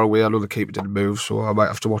too far away. I know the keeper didn't move, so I might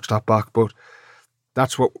have to watch that back. But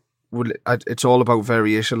that's it's all about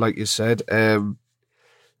variation, like you said.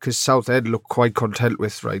 Because Southend look quite content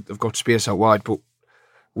with, right, they've got space out wide, but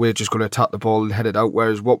we're just going to attack the ball and head it out.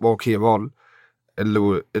 Whereas Watmore came on, and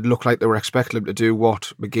it looked like they were expecting him to do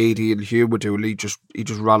what McGeady and Hume were doing. He just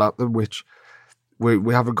ran at them, which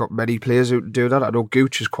we haven't got many players who do that. I know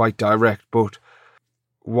Gooch is quite direct, but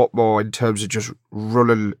Watmore, in terms of just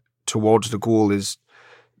running towards the goal, is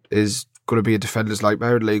going to be a defender's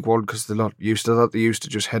nightmare in League One, because they're not used to that. They're used to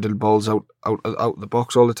just heading balls out the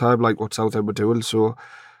box all the time, like what Southend were doing. So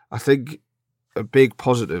I think a big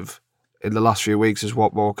positive in the last few weeks is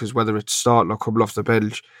Watmore, because whether it's starting or coming off the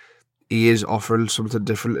bench, he is offering something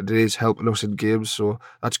different, and it is helping us in games. So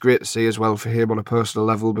that's great to see as well for him on a personal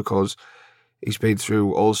level, because he's been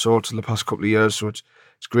through all sorts in the past couple of years. So it's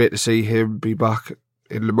great to see him be back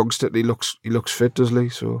in amongst it. He looks fit, doesn't he?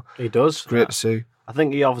 So he does. Great to see. I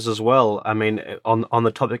think he offers as well. I mean, on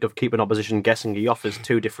the topic of keeping opposition guessing, he offers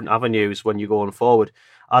 2 different avenues when you're going forward.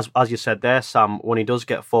 As you said there, Sam, when he does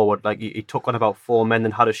get forward, like he took on about 4 men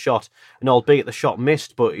and had a shot, and albeit the shot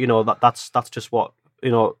missed, but that's just what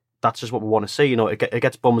that's just what we want to see. It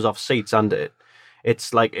gets bums off seats, and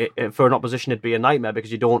it's like for an opposition it'd be a nightmare,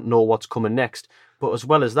 because you don't know what's coming next. But as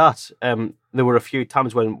well as that, there were a few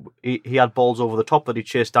times when he had balls over the top that he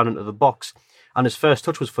chased down into the box, and his first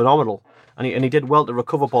touch was phenomenal, and he did well to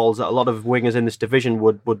recover balls that a lot of wingers in this division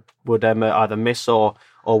would either miss or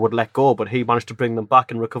would let go. But he managed to bring them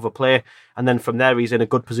back and recover play, and then from there he's in a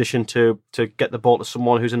good position to get the ball to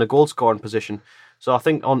someone who's in a goal scoring position. So I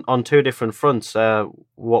think on 2 different fronts,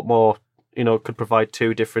 Watmore could provide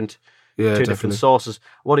 2 different sources.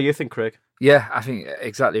 What do you think, Craig? Yeah, I think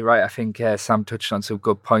exactly right. I think Sam touched on some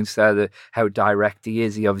good points there, how direct he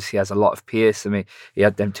is. He obviously has a lot of pace. I mean, he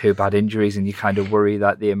had them 2 bad injuries, and you kind of worry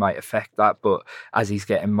that they might affect that. But as he's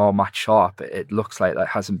getting more match sharp, it looks like that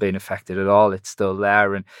hasn't been affected at all. It's still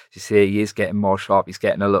there. And as you say, he is getting more sharp. He's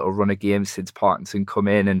getting a little run of games since Parkinson come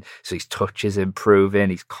in. And so his touch is improving.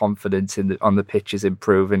 His confidence on the pitch is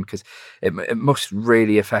improving, because it must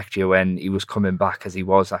really affect you when he was coming back as he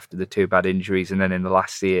was after the 2 bad injuries. And then in the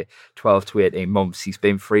last year, 12 to 18 months, he's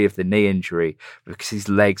been free of the knee injury, because his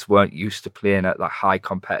legs weren't used to playing at that high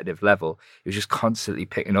competitive level. He was just constantly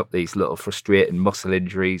picking up these little frustrating muscle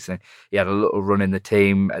injuries, and he had a little run in the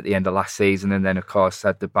team at the end of last season, and then of course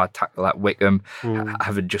had the bad tackle at Wickham,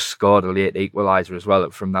 having just scored a late equaliser as well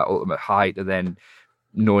from that ultimate height, and then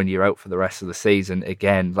knowing you're out for the rest of the season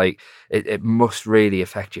again. Like it must really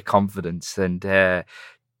affect your confidence. And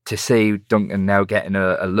to see Duncan now getting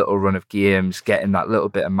a little run of games, getting that little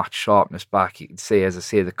bit of match sharpness back, you can see, as I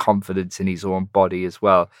say, the confidence in his own body as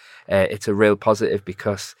well. It's a real positive,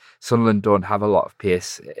 because Sunderland don't have a lot of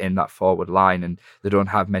pace in that forward line, and they don't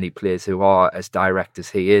have many players who are as direct as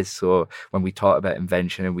he is. So when we talk about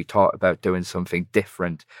invention and we talk about doing something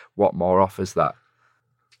different, Watmore offers that.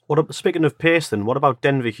 Speaking of pace then, what about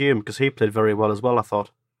Denver Hume? Because he played very well as well, I thought.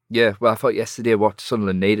 Yeah, well, I thought yesterday what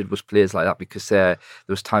Sunderland needed was players like that, because there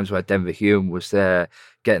was times where Denver Hume was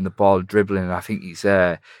getting the ball, dribbling. And I think he's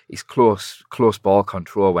close ball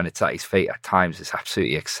control when it's at his feet at times is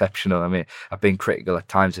absolutely exceptional. I mean, I've been critical at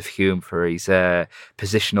times of Hume for his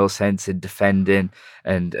positional sense in defending,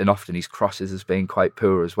 and often his crosses has been quite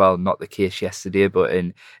poor as well. Not the case yesterday, but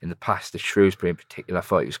in the past, at Shrewsbury in particular, I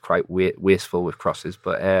thought he was quite wasteful with crosses.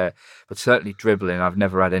 But certainly dribbling, I've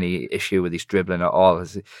never had any issue with his dribbling at all.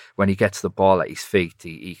 When he gets the ball at his feet,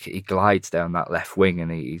 he glides down that left wing,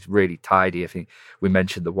 and he's really tidy. I think we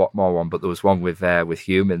mentioned the Watmore one, but there was one with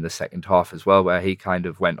Hume in the second half as well, where he kind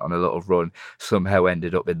of went on a little run, somehow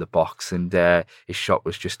ended up in the box, and his shot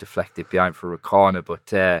was just deflected behind for a corner.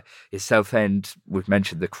 But his Southend, we've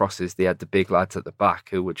mentioned the crosses, they had the big lads at the back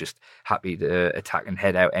who were just happy to attack and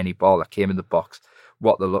head out any ball that came in the box.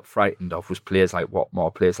 What they looked frightened of was players like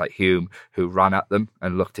Watmore, players like Hume, who ran at them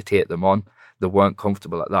and looked to take them on. They weren't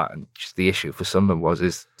comfortable at that, and just the issue for Sunderland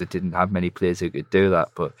is they didn't have many players who could do that.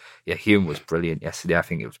 But yeah, Hume was brilliant yesterday. I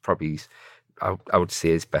think it was probably I would say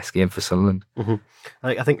his best game for Sunderland. Mm-hmm.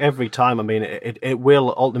 I think every time, I mean, it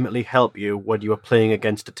will ultimately help you when you are playing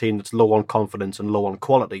against a team that's low on confidence and low on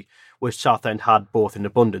quality, which Southend had both in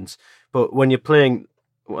abundance. But when you're playing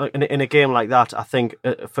in a game like that, I think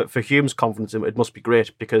for Hume's confidence, it must be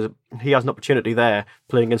great, because he has an opportunity there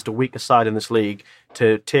playing against a weaker side in this league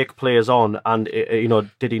to take players on. And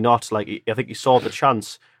did he not? Like, I think he saw the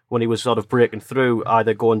chance when he was sort of breaking through,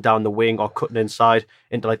 either going down the wing or cutting inside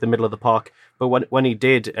into like the middle of the park. But when he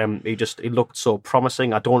did, he looked so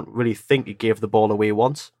promising. I don't really think he gave the ball away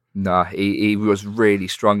once. No, he was really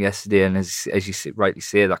strong yesterday, and as you rightly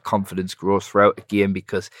say, that confidence grows throughout the game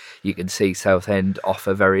because you can see Southend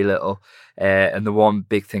offer very little. And the one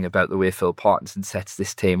big thing about the way Phil Parkinson sets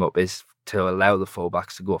this team up is to allow the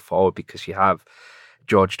fullbacks to go forward, because you have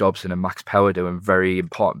George Dobson and Max Power doing very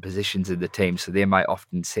important positions in the team, so they might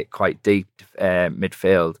often sit quite deep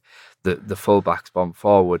midfield. The fullbacks bomb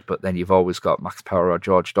forward, but then you've always got Max Power or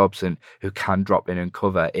George Dobson who can drop in and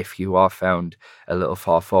cover if you are found a little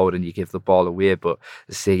far forward and you give the ball away. But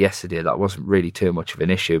as I say, yesterday that wasn't really too much of an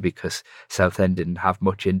issue because Southend didn't have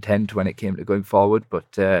much intent when it came to going forward.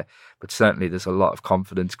 But certainly there's a lot of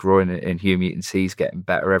confidence growing in Hume. You can see he's getting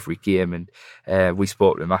better every game. And we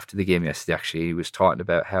spoke to him after the game yesterday, actually. He was talking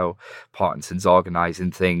about how Parkinson's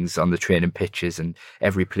organising things on the training pitches, and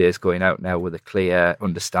every player's going out now with a clear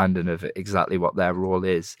understanding of exactly what their role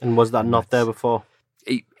is. And was that not there before?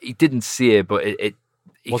 He didn't say it, but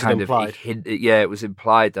he was kind it implied? of hinted, yeah, it was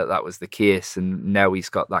implied that was the case, and now he's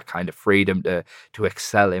got that kind of freedom to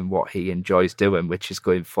excel in what he enjoys doing, which is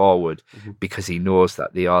going forward, because he knows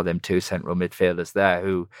that they are them two central midfielders there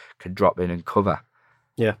who can drop in and cover.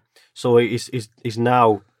 Yeah, so he's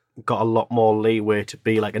now got a lot more leeway to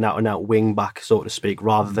be like an out-and-out wing back, so to speak,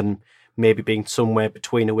 rather than maybe being somewhere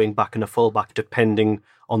between a wing back and a full back, depending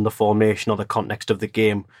on the formation or the context of the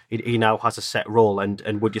game. He now has a set role,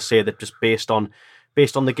 and would you say that just based on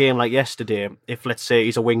the game like yesterday, if let's say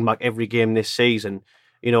he's a wing back every game this season,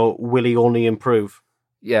 will he only improve?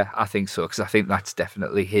 Yeah, I think so, because I think that's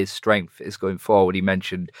definitely his strength is going forward. He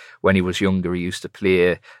mentioned when he was younger, he used to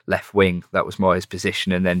play left wing. That was more his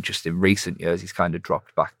position. And then just in recent years, he's kind of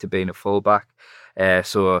dropped back to being a fullback.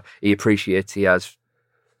 So he appreciates he has,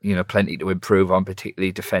 plenty to improve on,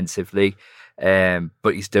 particularly defensively.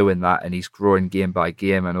 But he's doing that, and he's growing game by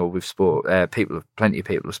game. I know we've plenty of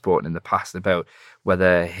people have spoken in the past about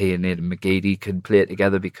whether he and Aidan McGeady can play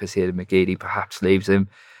together, because Aidan McGeady perhaps leaves him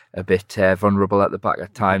a bit vulnerable at the back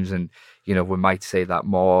at times, and we might say that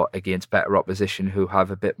more against better opposition who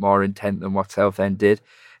have a bit more intent than what Southend did.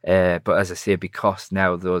 But as I say, because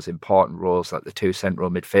now those important roles like the two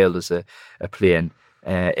central midfielders are playing,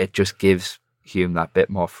 it just gives Hume that bit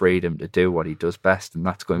more freedom to do what he does best, and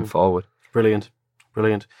that's going forward. Brilliant.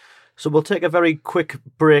 So we'll take a very quick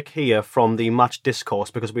break here from the match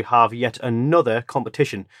discourse, because we have yet another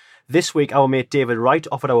competition. This week, our mate David Wright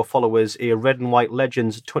offered our followers a Red and White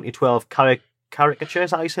Legends 2012 caricature.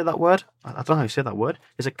 Is that how you say that word? I don't know how you say that word.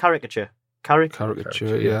 Is it caricature?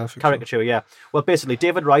 Caricature, yeah. Caricature, yeah. Well, basically,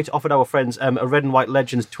 David Wright offered our friends a Red and White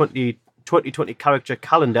Legends 2020 caricature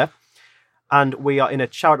calendar, and we are in a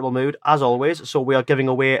charitable mood, as always, so we are giving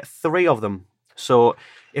away 3 of them. So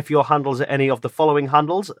if your handles are any of the following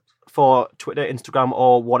handles for Twitter, Instagram,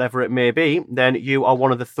 or whatever it may be, then you are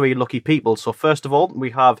one of the 3 lucky people. So first of all,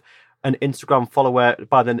 we have an Instagram follower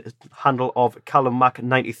by the handle of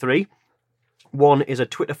CallumMac93. One is a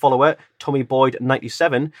Twitter follower,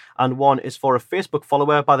 TommyBoyd97, and one is for a Facebook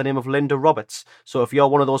follower by the name of Linda Roberts. So if you're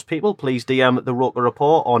one of those people, please DM the Roker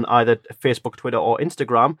Report on either Facebook, Twitter, or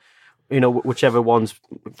Instagram. whichever one's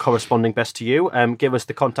corresponding best to you. Give us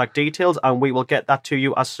the contact details and we will get that to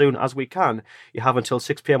you as soon as we can. You have until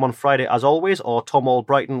 6 p.m. on Friday as always, or Tom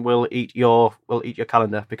Albrighton will eat your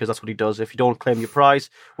calendar, because that's what he does. If you don't claim your prize,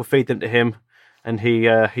 we'll feed them to him and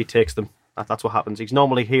he takes them. That's what happens. He's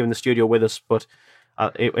normally here in the studio with us, but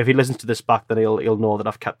if he listens to this back, then he'll know that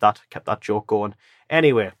I've kept that joke going.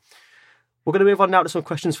 Anyway, we're going to move on now to some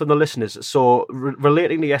questions from the listeners. So,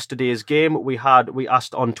 relating to yesterday's game, we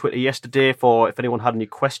asked on Twitter yesterday for if anyone had any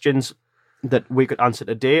questions that we could answer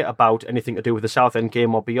today about anything to do with the Southend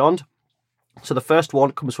game or beyond. So the first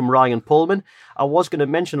one comes from Ryan Pullman. I was going to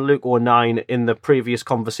mention Luke O'Nien in the previous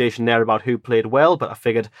conversation there about who played well, but I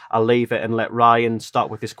figured I'll leave it and let Ryan start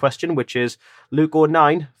with his question, which is Luke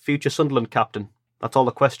O'Nien, future Sunderland captain. That's all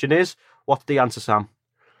the question is. What's the answer, Sam?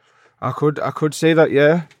 I could say that,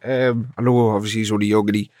 yeah. I know obviously he's only young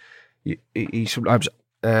and he sometimes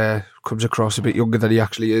comes across a bit younger than he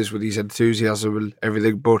actually is with his enthusiasm and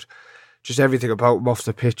everything, but just everything about him off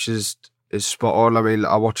the pitch is spot on. I mean,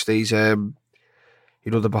 I watch these, the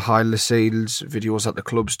behind the scenes videos that the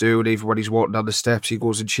clubs do, and even when he's walking down the steps, he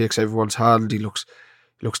goes and shakes everyone's hand. He looks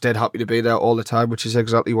dead happy to be there all the time, which is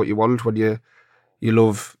exactly what you want when you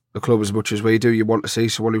love the club as much as we do. You want to see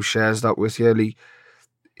someone who shares that with you. And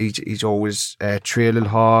he's always training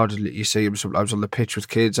hard. You see him sometimes on the pitch with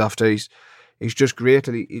kids after. He's just great,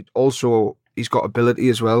 and he's got ability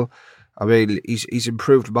as well. I mean, he's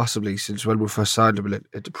improved massively since when we first signed him. And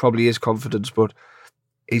it probably is confidence, but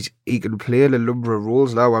he can play in a number of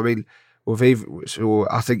roles now. I mean,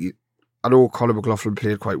 I know Conor McLaughlin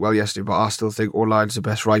played quite well yesterday, but I still think O'Nien's the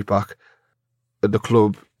best right back in the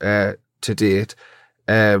club to date.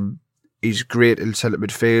 He's great in centre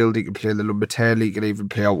midfield. He can play in the number 10. He can even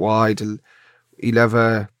play out wide, and he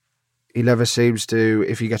never seems to,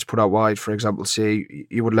 if he gets put out wide, for example, say,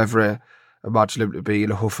 you would never imagine him to be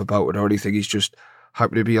in a huff about it or anything. He's just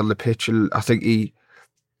happy to be on the pitch, and I think he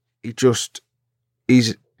looks like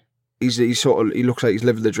he's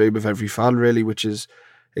living the dream of every fan, really, which is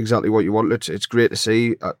exactly what you want. It's great to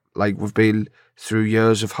see. Like, we've been through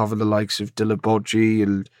years of having the likes of Dylan Bodgie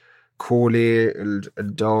and Coley and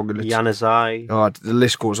Dong and Januzaj. The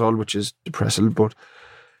list goes on, which is depressing. But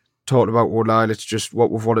talking about O'Nien, it's just what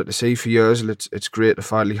we've wanted to see for years, and it's great to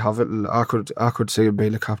finally have it. And I could see him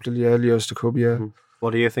being a captain, in years to come. Yeah. What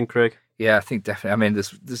do you think, Craig? Yeah, I think definitely. I mean,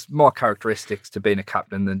 there's more characteristics to being a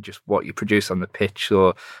captain than just what you produce on the pitch,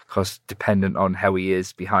 or because dependent on how he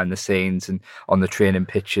is behind the scenes and on the training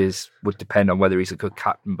pitches would depend on whether he's a good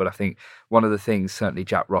captain. But I think one of the things certainly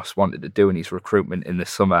Jack Ross wanted to do in his recruitment in the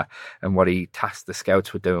summer, and what he tasked the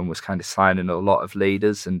scouts with doing, was kind of signing a lot of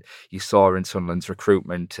leaders. And you saw in Sunderland's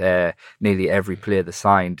recruitment, nearly every player they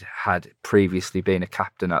signed had previously been a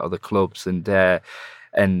captain at other clubs, and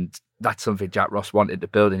that's something Jack Ross wanted to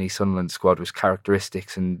build in his Sunderland squad, was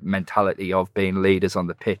characteristics and mentality of being leaders on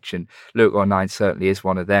the pitch. And Luke O'Nien certainly is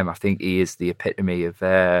one of them. I think he is the epitome of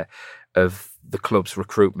the club's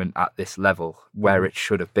recruitment at this level, where it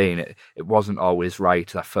should have been. It wasn't always right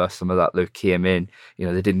that first summer that Luke came in.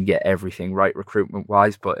 They didn't get everything right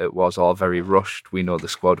recruitment-wise, but it was all very rushed. We know the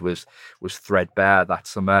squad was threadbare that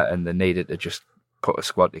summer, and they needed to just put a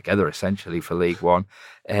squad together essentially for League One.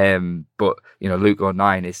 But Luke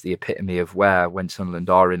O'Nien is the epitome of where, when Sunderland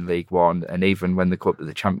are in League One, and even when they go up to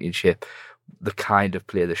the Championship, the kind of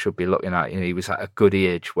player they should be looking at. He was at a good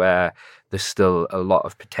age where there's still a lot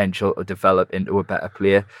of potential to develop into a better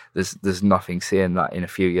player. There's nothing saying that in a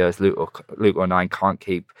few years Luke O'Nien can't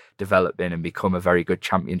keep developing and become a very good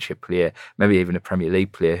Championship player, maybe even a Premier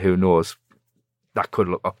League player. Who knows? That could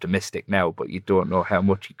look optimistic now, but you don't know how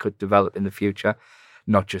much he could develop in the future.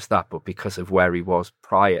 Not just that, but because of where he was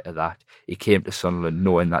prior to that, he came to Sunderland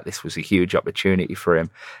knowing that this was a huge opportunity for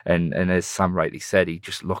him. And as Sam rightly said, he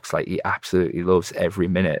just looks like he absolutely loves every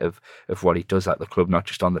minute of what he does at the club, not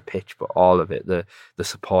just on the pitch, but all of it, the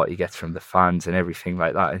support he gets from the fans and everything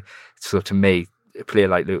like that. So to me, a player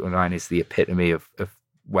like Luke O'Nien is the epitome of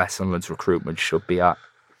where Sunderland's recruitment should be at.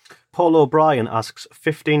 Paul O'Brien asks,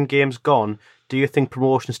 15 games gone, do you think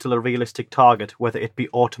promotion is still a realistic target, whether it be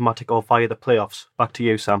automatic or via the playoffs? Back to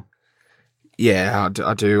you, Sam. Yeah,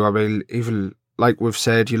 I do. I mean, even like we've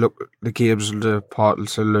said, you look at the games under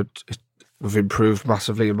Parkinson, we've improved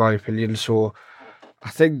massively in my opinion. So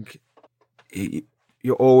I think you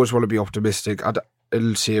always want to be optimistic. I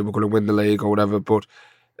didn't say we're going to win the league or whatever, but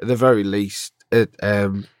at the very least,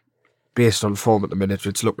 based on form at the minute,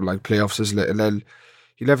 it's looking like playoffs, isn't it? And then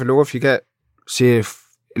you never know if you get, say,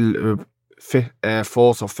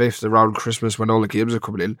 fourth or fifth around Christmas when all the games are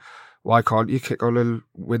coming in. Why can't you kick on and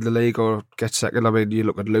win the league or get second? I mean, you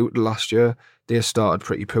look at Luton last year; they started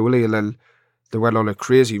pretty poorly, and then they went on a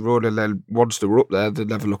crazy run, and then once they were up there, they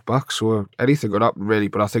never looked back. So anything could happen, really.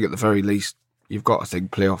 But I think at the very least, you've got to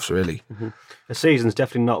think playoffs, really. Mm-hmm. The season's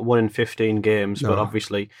definitely not 1 in 15 games, but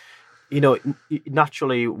obviously,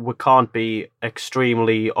 naturally we can't be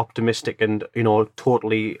extremely optimistic and,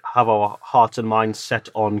 totally have our hearts and minds set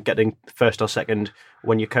on getting first or second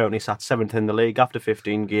when you're currently sat 7th in the league after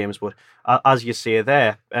 15 games. But as you say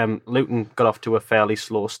there, Luton got off to a fairly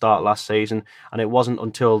slow start last season, and it wasn't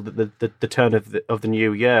until the turn of the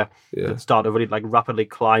new year that it started to really rapidly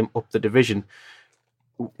climb up the division.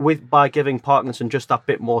 By giving Parkinson just that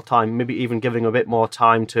bit more time, maybe even giving a bit more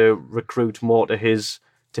time to recruit more to his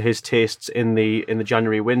tastes in the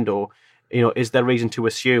January window, is there reason to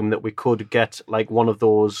assume that we could get one of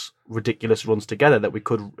those ridiculous runs together? That we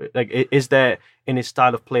could is there, in his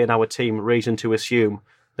style of play in our team, reason to assume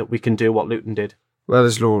that we can do what Luton did? Well,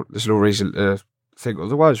 there's no reason to think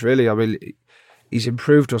otherwise, really. I mean, he's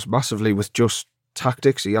improved us massively with just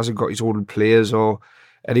tactics. He hasn't got his own players or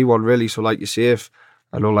anyone really. So, like you say,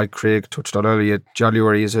 I know, like Craig touched on earlier,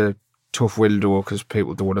 January is a tough window because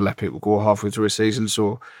people don't want to let people go halfway through a season.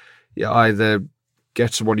 So you either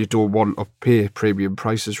get someone you don't want or pay premium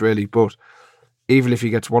prices, really. But even if he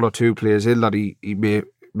gets 1 or 2 players in that he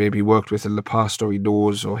maybe worked with in the past, or he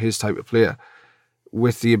knows, or his type of player,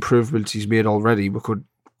 with the improvements he's made already, we could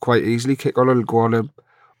quite easily kick on and go on him.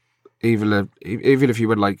 Even if you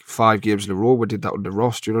win 5 games in a row, we did that under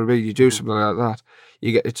Ross. Do you know what I mean? You do something like that,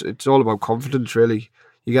 you get it's all about confidence, really.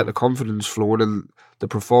 You get the confidence flowing, and the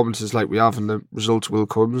performances like we have, and the results will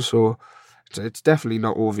come. So it's definitely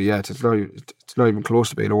not over yet. It's not even close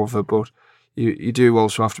to being over. But you do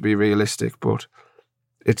also have to be realistic. But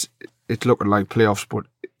it's looking like playoffs. But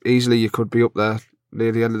easily you could be up there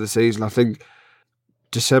near the end of the season. I think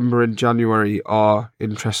December and January are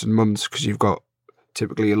interesting months because you've got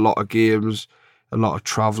typically a lot of games, a lot of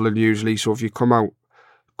travelling usually. So if you come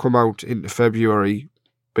out into February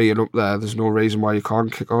being up there's no reason why you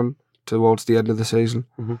can't kick on towards the end of the season.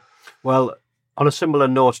 Mm-hmm. Well, on a similar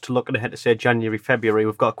note to looking ahead to say January, February,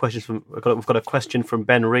 we've got a question from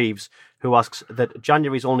Ben Reeves, who asks that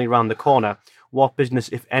January's only round the corner. What business,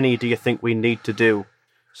 if any, do you think we need to do?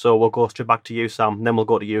 So we'll go straight back to you, Sam, then we'll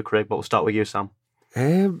go to you, Craig, but we'll start with you, Sam.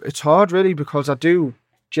 It's hard, really, because I do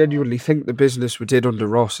genuinely think the business we did under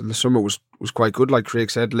Ross in the summer was quite good. Like Craig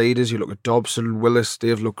said, leaders, you look at Dobson, Willis,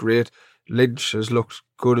 they've looked great. Lynch has looked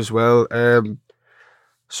good as well.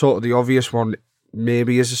 Sort of the obvious one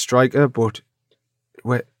maybe is a striker, but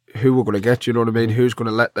who we're going to get, you know what I mean? Who's going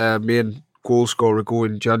to let their main goal scorer go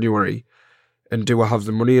in January? And do I have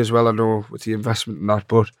the money as well? I know with the investment and that,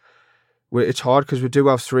 but it's hard because we do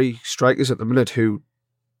have 3 strikers at the minute who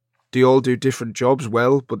they all do different jobs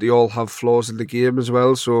well, but they all have flaws in the game as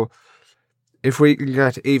well. So if we can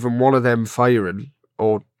get even one of them firing,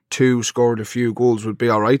 or 2 scoring a few goals, would be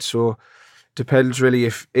all right. So depends really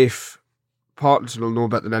if Parkinson will know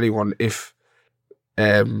better than anyone if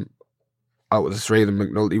out of the 3 of them,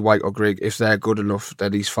 McNulty, White or Grigg, if they're good enough,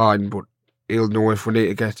 then he's fine. But he'll know if we need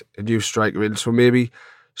to get a new striker in. So maybe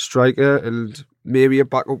striker and maybe a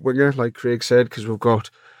backup winger, like Craig said, because we've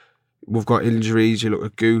got injuries. You look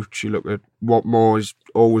at Gooch, you look at Watmore is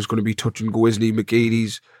always going to be touch and go, isn't he?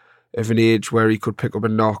 McGeady's of an age where he could pick up a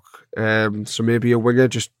knock. So maybe a winger,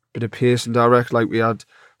 just a bit of pace and direct, like we had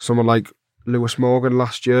someone like Lewis Morgan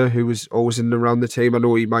last year, who was always in and around the team. I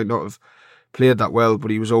know he might not have played that well,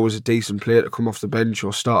 but he was always a decent player to come off the bench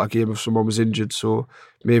or start a game if someone was injured. So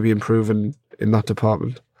maybe improving in that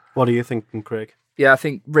department. What are you thinking, Craig? Yeah, I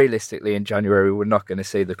think realistically in January we're not going to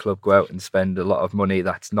see the club go out and spend a lot of money.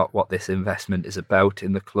 That's not what this investment is about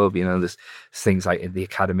in the club. You know, there's things like in the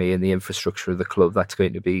academy and the infrastructure of the club that's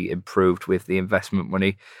going to be improved with the investment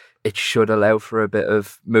money. It should allow for a bit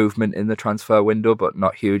of movement in the transfer window, but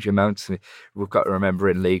not huge amounts. We've got to remember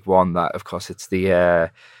in League One that, of course, it's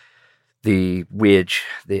the wage,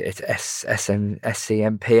 it's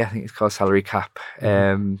SCMP, I think it's called, salary cap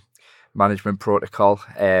management protocol,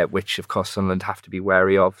 which of course Sunderland have to be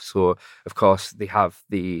wary of. So of course they have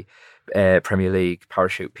the Premier League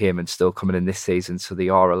parachute payments still coming in this season, so they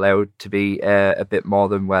are allowed to be a bit more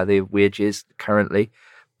than where their wage is currently.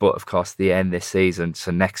 But of course they end this season, so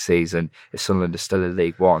next season, if Sunderland is still in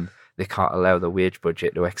League One, they can't allow the wage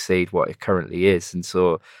budget to exceed what it currently is. And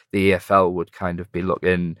so the EFL would kind of be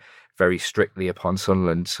looking very strictly upon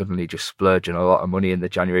Sunderland suddenly just splurging a lot of money in the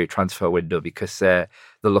January transfer window, because they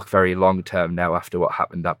look very long term now after what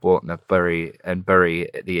happened at Bolton, at Bury, and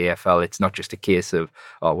Bury at the EFL. It's not just a case of,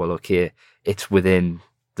 oh, well, okay, it's within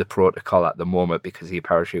the protocol at the moment because of your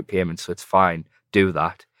parachute payments, so it's fine, do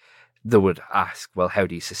that. They would ask, well, how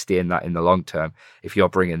do you sustain that in the long term? If you're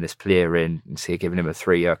bringing this player in and say giving him a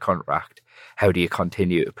 3-year contract, how do you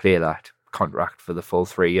continue to play that contract for the full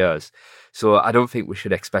 3 years? So I don't think we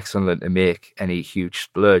should expect Sunderland to make any huge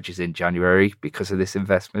splurges in January because of this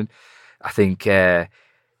investment. I think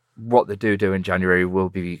what they do in January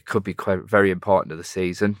could be quite very important to the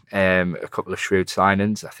season. A couple of shrewd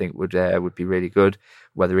signings I think would be really good.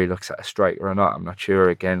 Whether he looks at a striker or not, I'm not sure.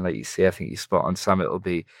 Again, like you say, I think you spot on, Sam. It'll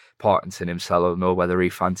be Parkinson himself will know whether he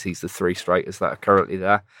fancies the 3 strikers that are currently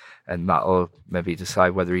there, and that'll maybe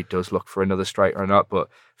decide whether he does look for another striker or not. But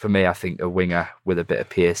for me, I think a winger with a bit of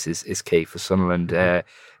pace is key for Sunderland.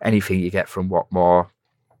 Anything you get from Watmore,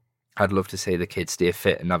 I'd love to see the kid stay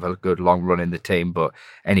fit and have a good long run in the team, but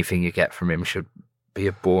anything you get from him should be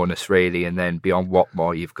a bonus, really. And then beyond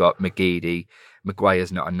Watmore, you've got McGeady.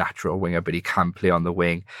 Maguire's not a natural winger, but he can play on the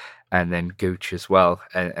wing. And then Gooch as well.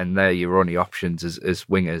 And they're your only options as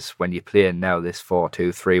wingers. When you're playing now this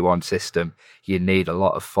 4-2-3-1 system, you need a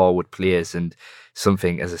lot of forward players and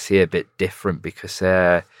something, as I say, a bit different because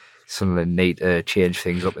Sunderland need to change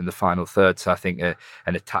things up in the final third. So I think an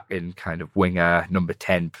attacking kind of winger, number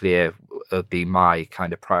 10 player will be my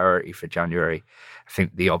kind of priority for January. I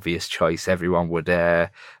think the obvious choice, everyone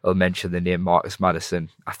will mention the name Marcus Maddison.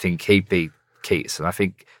 I think he'd be Keats, and I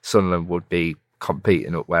think Sunderland would be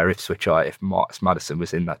competing up where Ipswich are if Marcus Maddison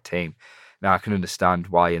was in that team. Now, I can understand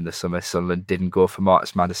why in the summer Sunderland didn't go for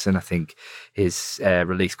Marcus Maddison. I think his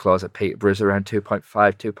release clause at Peterborough is around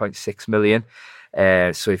 2.6 million.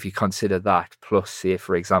 So if you consider that, plus, say,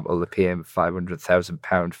 for example, they pay him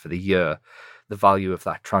 £500,000 for the year, the value of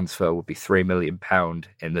that transfer would be £3 million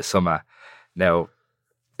in the summer. Now,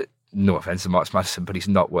 no offence to Marcus Maddison, but he's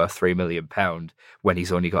not worth £3 million when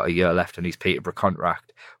he's only got a year left on his Peterborough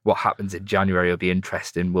contract. What happens in January will be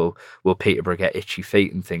interesting. Will Peterborough get itchy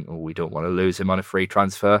feet and think, we don't want to lose him on a free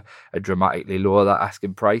transfer and dramatically lower that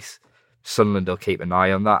asking price? Sunderland will keep an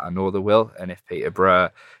eye on that. I know they will. And if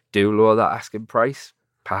Peterborough do lower that asking price,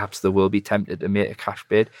 perhaps they will be tempted to make a cash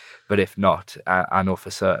bid. But if not, I know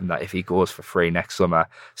for certain that if he goes for free next summer,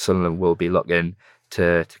 Sunderland will be looking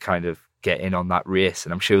to kind of get in on that race,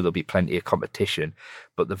 and I'm sure there'll be plenty of competition,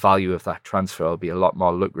 but the value of that transfer will be a lot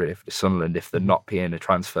more lucrative to Sunderland if they're not paying a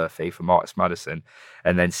transfer fee for Marcus Maddison,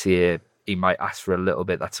 and then see he might ask for a little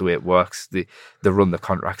bit. That's the way it works. They run the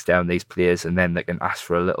contracts down, these players, and then they can ask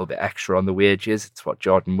for a little bit extra on the wages. It's what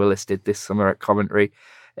Jordan Willis did this summer at Coventry.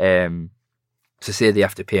 So say they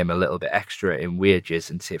have to pay him a little bit extra in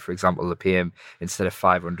wages, and say, for example, they pay him, instead of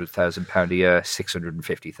 £500,000 a year,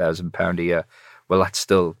 £650,000 a year. Well, that's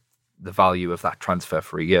still the value of that transfer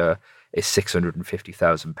for a year is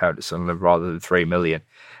 £650,000 to Sunderland rather than £3 million.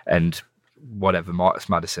 And whatever Marcus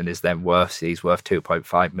Maddison is then worth, he's worth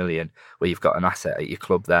 £2.5 million, where you've got an asset at your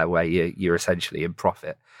club there where you're essentially in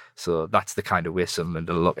profit. So that's the kind of way Sunderland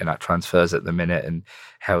are looking at transfers at the minute, and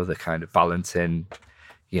how they're kind of balancing,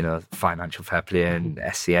 financial fair play and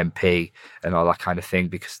SCMP and all that kind of thing,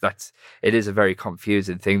 because it is a very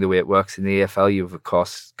confusing thing the way it works in the EFL. You've of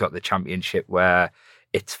course got the Championship where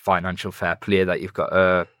it's financial fair play that you've got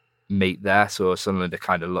to meet there. So Sunderland are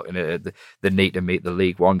kind of looking at it, they need to meet the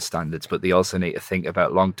League One standards, but they also need to think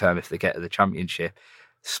about long term. If they get to the Championship,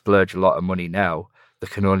 splurge a lot of money now, they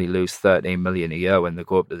can only lose 13 million a year when they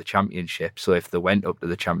go up to the Championship. So if they went up to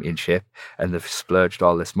the Championship and they've splurged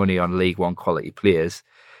all this money on League One quality players,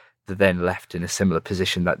 they're then left in a similar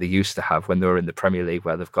position that they used to have when they were in the Premier League,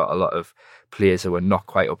 where they've got a lot of players who are not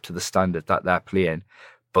quite up to the standard that they're playing,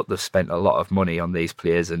 but they've spent a lot of money on these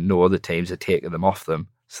players and no other teams are taking them off them.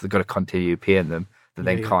 So they've got to continue paying them. They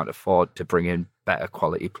then can't afford to bring in better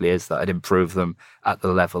quality players that would improve them at the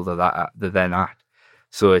level they're then at.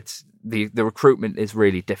 So it's the recruitment is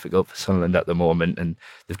really difficult for Sunderland at the moment, and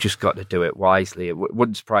they've just got to do it wisely. It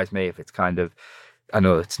wouldn't surprise me if it's kind of, I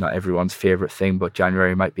know it's not everyone's favourite thing, but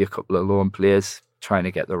January might be a couple of loan players trying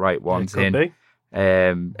to get the right ones in.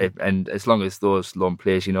 And as long as those loan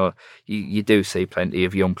players, you do see plenty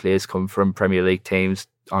of young players come from Premier League teams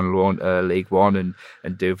on loan League One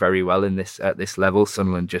and do very well at this level.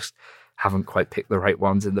 Sunderland just haven't quite picked the right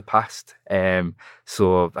ones in the past.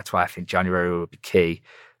 So that's why I think January will be key.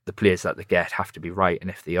 The players that they get have to be right, and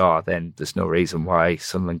if they are, then there's no reason why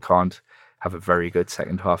Sunderland can't have a very good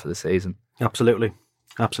second half of the season. Absolutely,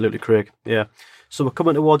 Craig. Yeah. So we're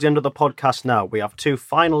coming towards the end of the podcast now. We have 2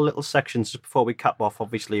 final little sections just before we cap off.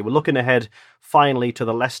 Obviously, we're looking ahead finally to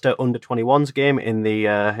the Leicester under-21s game in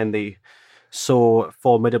the so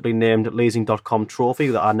formidably named Leasing.com trophy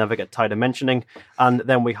that I never get tired of mentioning. And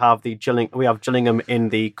then we have Gillingham in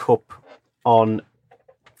the Cup on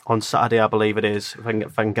Saturday, I believe it is, if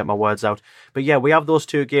I can get my words out. But yeah, we have those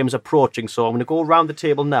 2 games approaching, so I'm going to go around the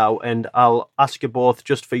table now and I'll ask you both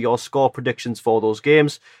just for your score predictions for those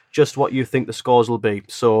games, just what you think the scores will be.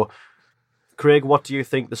 So, Craig, what do you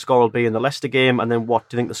think the score will be in the Leicester game, and then what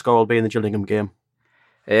do you think the score will be in the Gillingham game?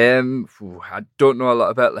 I don't know a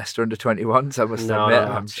lot about Leicester under-21s, I must admit.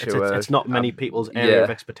 I'm sure it's not many people's area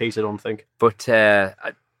of expertise, I don't think. But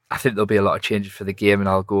I think there'll be a lot of changes for the game, and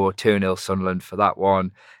I'll go 2-0 Sunderland for that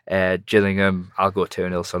one. Gillingham, I'll go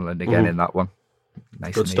 2-0 Sunderland again in that one.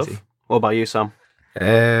 Nice Good and stuff. easy. What about you, Sam?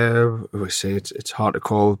 We say it's hard to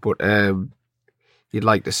call, but you'd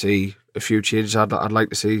like to see a few changes. I'd like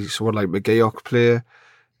to see someone like McGeoch play,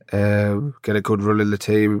 get a good run in the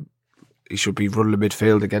team. He should be running the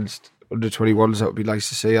midfield against under-21s. That would be nice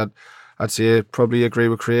to see. I'd say probably agree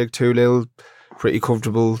with Craig. 2-0, pretty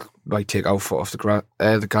comfortable. Might take our foot off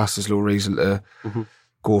the gas. There's no reason to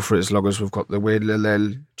go for it as long as we've got the win. And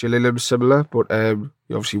then Gillingham similar, but you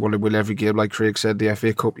obviously want to win every game. Like Craig said, the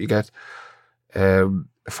FA Cup, you get a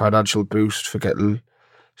financial boost for getting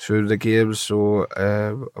through the games. So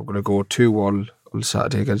I'm going to go 2-1 on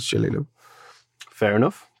Saturday against Gillingham. Fair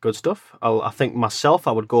enough. Good stuff. I think myself,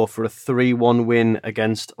 I would go for a 3-1 win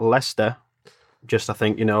against Leicester. I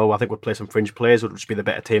think we'll play some fringe players, would just be the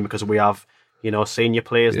better team because we have, senior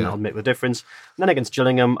players and that'll make the difference. And then against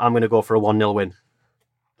Gillingham, I'm going to go for a 1-0 win.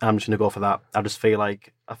 I'm just going to go for that. I feel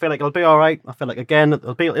like it'll be all right. I feel like, again,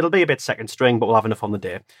 it'll be a bit second string, but we'll have enough on the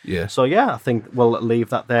day. Yeah. So, I think we'll leave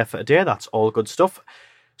that there for today. That's all good stuff.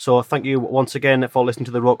 So thank you once again for listening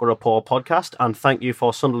to the Roker Report podcast, and thank you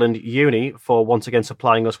for Sunderland Uni for once again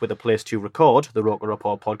supplying us with a place to record the Roker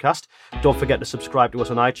Report podcast. Don't forget to subscribe to us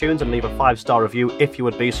on iTunes and leave a 5-star review if you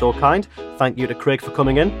would be so kind. Thank you to Craig for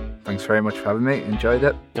coming in. Thanks very much for having me. Enjoyed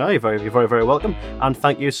it. Yeah, you're very, very welcome. And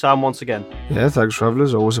thank you, Sam, once again. Yeah, thanks,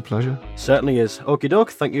 Travellers. Always a pleasure. Certainly is. Okie doke.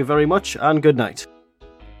 Thank you very much, and good night.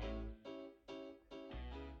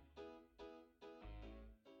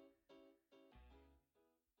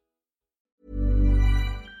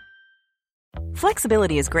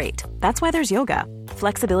 Flexibility is great. That's why there's yoga.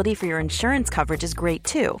 Flexibility for your insurance coverage is great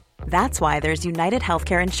too. That's why there's United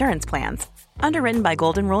Healthcare Insurance Plans. Underwritten by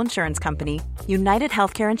Golden Rule Insurance Company, United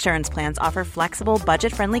Healthcare Insurance Plans offer flexible,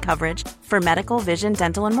 budget-friendly coverage for medical, vision,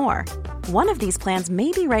 dental, and more. One of these plans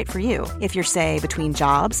may be right for you if you're, say, between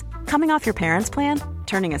jobs, coming off your parents' plan,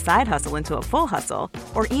 turning a side hustle into a full hustle,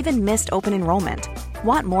 or even missed open enrollment.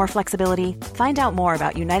 Want more flexibility? Find out more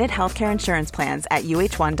about United Healthcare Insurance Plans at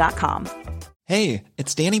uh1.com. Hey,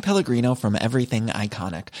 it's Danny Pellegrino from Everything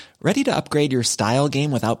Iconic. Ready to upgrade your style game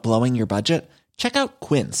without blowing your budget? Check out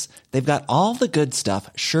Quince. They've got all the good stuff,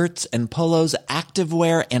 shirts and polos,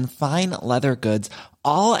 activewear, and fine leather goods,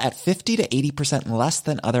 all at 50 to 80% less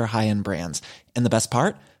than other high-end brands. And the best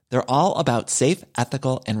part? They're all about safe,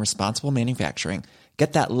 ethical, and responsible manufacturing.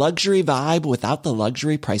 Get that luxury vibe without the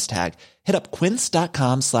luxury price tag. Hit up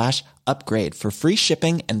quince.com/upgrade for free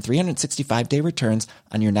shipping and 365-day returns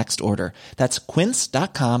on your next order. That's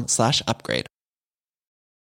quince.com/upgrade.